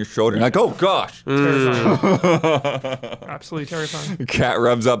taps on your shoulder and like, oh gosh, Absolutely terrifying. cat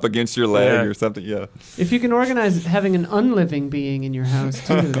rubs up against your leg Yeah. or something. Yeah. If you can organize having an unliving being in your house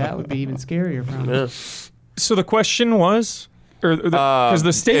too, that would be even scarier, probably. So the question was, because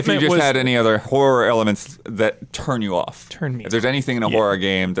the statement if you just was, had any other horror elements that turn you off. Turn me If there's anything in a Yeah. horror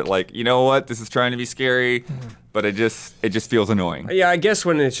game that like, you know what, this is trying to be scary, but it just feels annoying. Yeah, I guess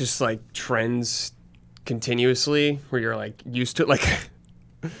when it's just like trends continuously, where you're like used to like,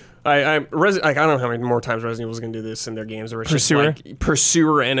 I don't know how many more times Resident Evil's gonna do this in their games, where it's Pursuer? just like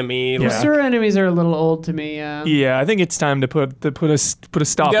pursuer enemy. Yeah. Like, Pursuer enemies are a little old to me. yeah, I think it's time to put a stop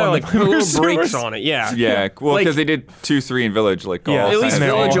you gotta on like the put little pursuers. breaks on it. Yeah. Yeah, well, Like- because they did 2, 3 in Village, like Yeah. all At least kinds And they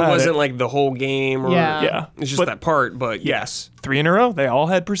of- all Village, it had wasn't it. like the whole game. Or, Yeah. Yeah. It's just But- that part. But yes, 3 in a row. They all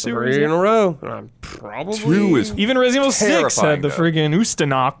had pursuers. 3 in a row. Probably 2 is Even Resident Evil 6 Terrifying, had the though. friggin'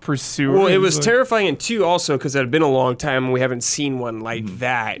 Ustanok pursuer. Well, it was like- terrifying in 2 also because it had been a long time and we haven't seen one like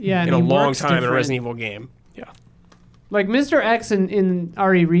that Yeah, in and a he long works time in a different. Resident Evil game. Yeah. Like Mr. X in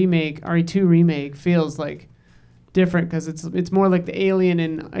RE2 remake feels like different because it's more like the Alien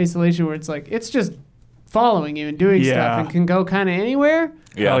in Isolation, where it's like it's just following you and doing Yeah. stuff and can go kind of anywhere.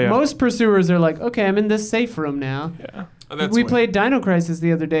 Yeah. Hell yeah. Most pursuers are like, okay, I'm in this safe room now. Yeah. We played Dino Crisis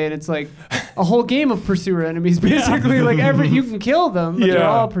the other day, and it's like a whole game of pursuer enemies. Basically, like you can kill them, but they're Yeah.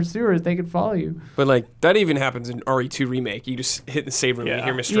 all pursuers. They can follow you. But like that even happens in RE2 remake. You just hit the save room and Yeah.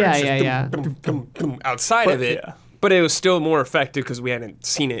 you hear Mr. Yeah, X just yeah, dum, yeah. dum, dum, dum, outside of it. yeah. But it was still more effective because we hadn't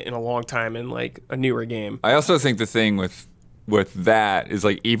seen it in a long time in like a newer game. I also think the thing with that is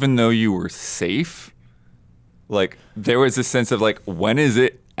like, even though you were safe, like there was a sense of like, when is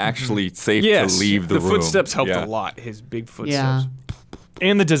it actually safe Yes, to leave the room? footsteps helped Yeah. a lot. His big footsteps. Yeah.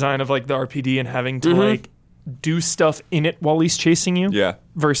 And the design of like the RPD and having to like do stuff in it while he's chasing you. Yeah.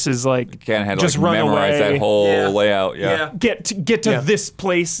 Versus like Can't have to just like run memorize away. that whole Yeah. layout. Yeah. Get to Yeah. this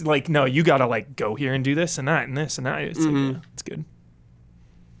place. Like, no, you gotta like go here and do this and that and this and that. It's like, yeah, it's good.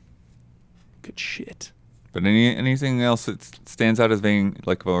 Good shit. But anything else that stands out as being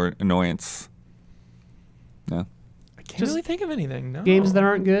like more annoyance? No. I can't Just really think of anything. No. Games that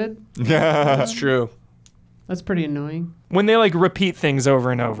aren't good. That's true. That's pretty annoying. When they like repeat things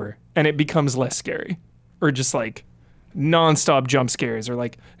over and over and it becomes less scary, or just like nonstop jump scares, or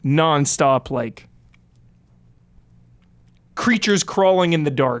like nonstop like creatures crawling in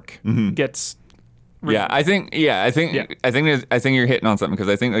the dark gets. Yeah, I think you're hitting on something because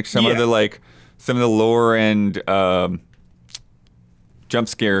I think like some of the lower end jump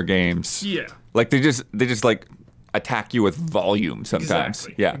scare games, Yeah. like they just like attack you with volume sometimes.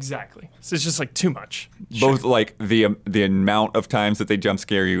 Exactly. Yeah, Exactly. So it's just like too much. both like the amount of times that they jump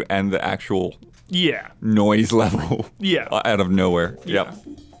scare you and the actual Yeah. noise level. Yeah. Out of nowhere. Yep.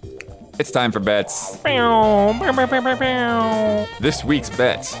 It's time for bets. This week's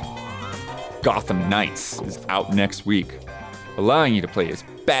bet, Gotham Knights, is out next week, allowing you to play as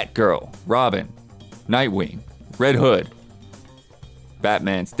Batgirl, Robin, Nightwing, Red Hood.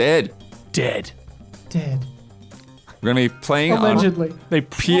 Batman's dead. Dead. Dead. We're going to be playing Allegedly. They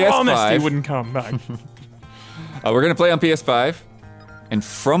promised he PS5. wouldn't come back. we're going to play on PS5, and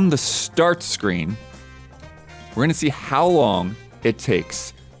from the start screen, we're going to see how long it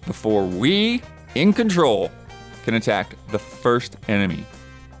takes before we, in control, can attack the first enemy.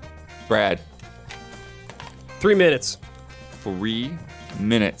 Brad, 3 minutes. 3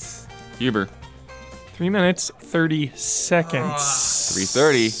 minutes. Huber, 3 minutes, 30 seconds.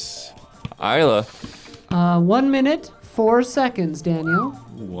 3:30. Isla, 1 minute, 4 seconds, Daniel.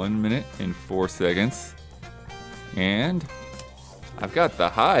 1 minute and 4 seconds. And I've got the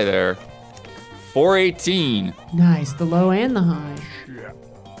high there. 4:18. Nice. The low and the high.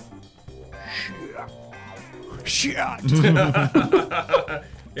 Shot.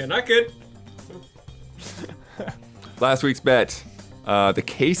 Yeah, not good. Last week's bet. The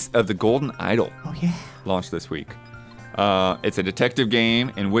Case of the Golden Idol Oh, yeah. launched this week. It's a detective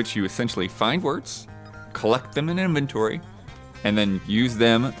game in which you essentially find words, collect them in an inventory, and then use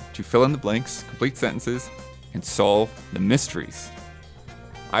them to fill in the blanks, complete sentences, and solve the mysteries.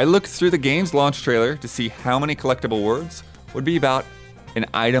 I looked through the game's launch trailer to see how many collectible words would be about an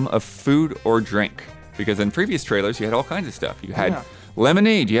item of food or drink. Because in previous trailers, you had all kinds of stuff. You had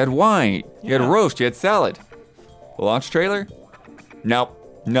lemonade, you had wine, you had roast, you had salad. The launch trailer?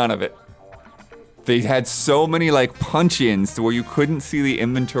 Nope, none of it. They had so many like punch-ins to where you couldn't see the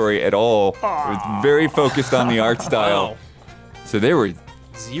inventory at all. It was very focused on the art style. So they were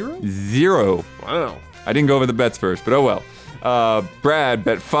zero. Wow. I didn't go over the bets first, but oh well. Brad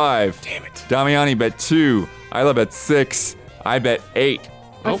bet 5. Damn it. Damiani bet 2. Isla bet 6. I bet 8.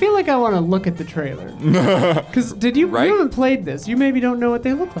 I feel like I want to look at the trailer. Because Right? you haven't played this. You maybe don't know what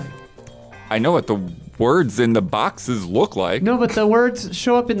they look like. I know what the words in the boxes look like. No, but the words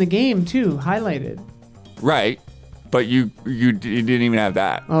show up in the game too, highlighted. Right. But you didn't even have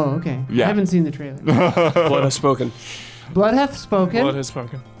that. Oh, okay. Yeah. I haven't seen the trailer. Blood has spoken. Blood hath spoken. Blood has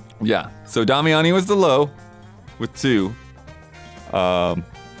spoken. Yeah. So Damiani was the low with 2.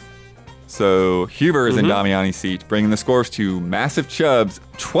 So Huber is in Damiani's seat, bringing the scores to Massive Chubbs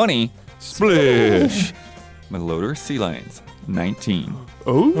 20, Splish. Meloder Sea Lions 19.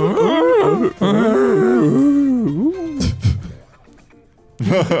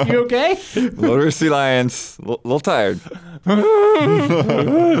 You okay? Meloder Sea Lions, a little tired.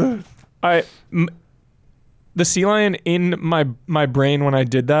 The sea lion in my brain when I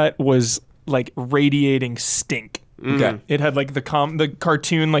did that was like radiating stink. Okay. It had like the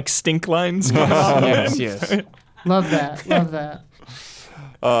cartoon like stink lines coming off. Yes. Love that. Love that.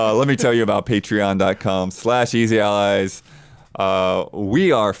 Let me tell you about patreon.com/easyallies.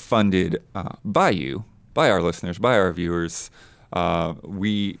 We are funded by you, by our listeners, by our viewers.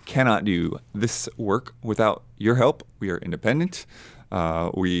 We cannot do this work without your help. We are independent.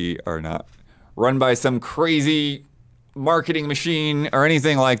 We are not run by some crazy marketing machine or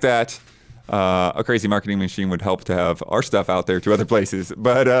anything like that. A crazy marketing machine would help to have our stuff out there to other places.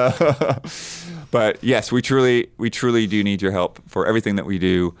 But yes, we truly do need your help for everything that we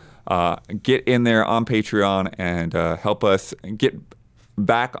do. Get in there on Patreon and help us get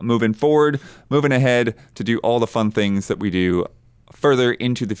back moving forward, moving ahead to do all the fun things that we do further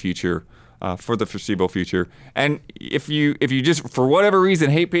into the future, for the foreseeable future. And if you just for whatever reason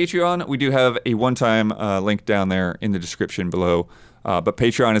hate Patreon, we do have a one-time link down there in the description below. But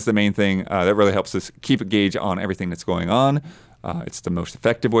Patreon is the main thing that really helps us keep a gauge on everything that's going on. It's the most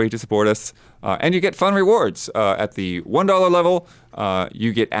effective way to support us. And you get fun rewards. At the $1 level,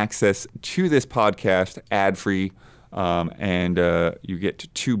 you get access to this podcast ad-free, and you get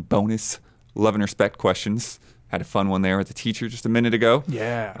 2 bonus Love and Respect questions. Had a fun one there with the teacher just a minute ago.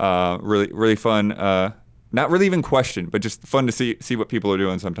 Yeah. Really, really fun. Not really even question, but just fun to see what people are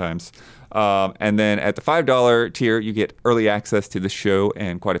doing sometimes. And then at the $5 tier, you get early access to the show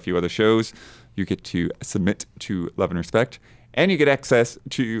and quite a few other shows. You get to submit to Love and Respect. And you get access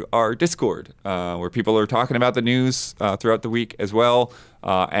to our Discord, where people are talking about the news throughout the week as well.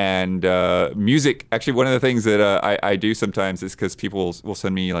 And music. Actually, one of the things that I do sometimes is because people will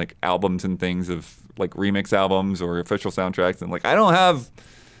send me like albums and things of like remix albums or official soundtracks. And like, I don't have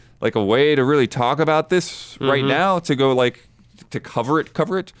like a way to really talk about this right now to go like to cover it.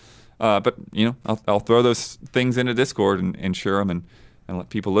 But, you know, I'll throw those things into Discord and share them and let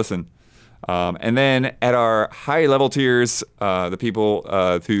people listen. And then at our high level tiers, the people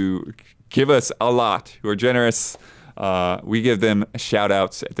who give us a lot, who are generous, we give them shout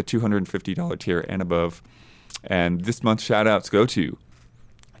outs at the $250 tier and above. And this month's shout outs go to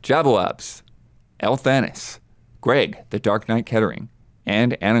Jabawabs, Elthanis, Greg, the Dark Knight Kettering,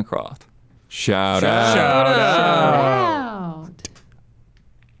 and Anacroft. Shout out. Wow.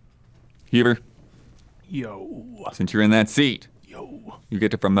 Heber, Yo. since you're in that seat, you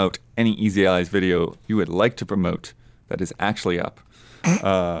get to promote any Easy Allies video you would like to promote that is actually up.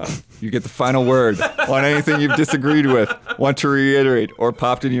 You get the final word on anything you've disagreed with, want to reiterate, or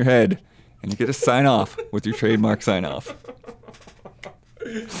popped in your head. And you get to sign off with your trademark sign off.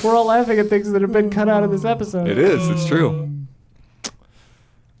 We're all laughing at things that have been cut out of this episode. It is. It's true.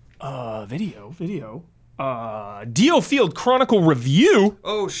 Video. Dio Field Chronicle Review.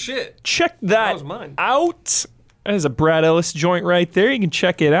 Oh shit! Check that was mine. out. That is a Brad Ellis joint right there. You can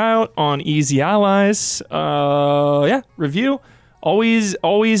check it out on Easy Allies. Yeah, review.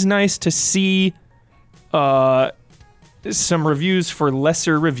 Always nice to see some reviews for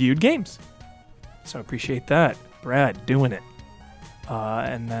lesser reviewed games. So I appreciate that. Brad doing it.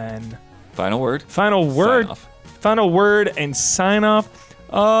 And then Final word. final word. Sign off. Final word and sign off.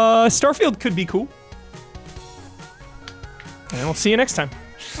 Starfield could be cool. And we'll see you next time.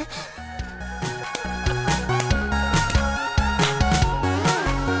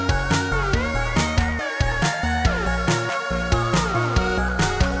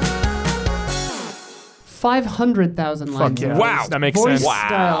 $500,000 lines. Yeah. Wow. That makes Voice sense.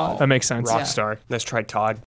 style. That makes sense. Rockstar. Let's try Todd.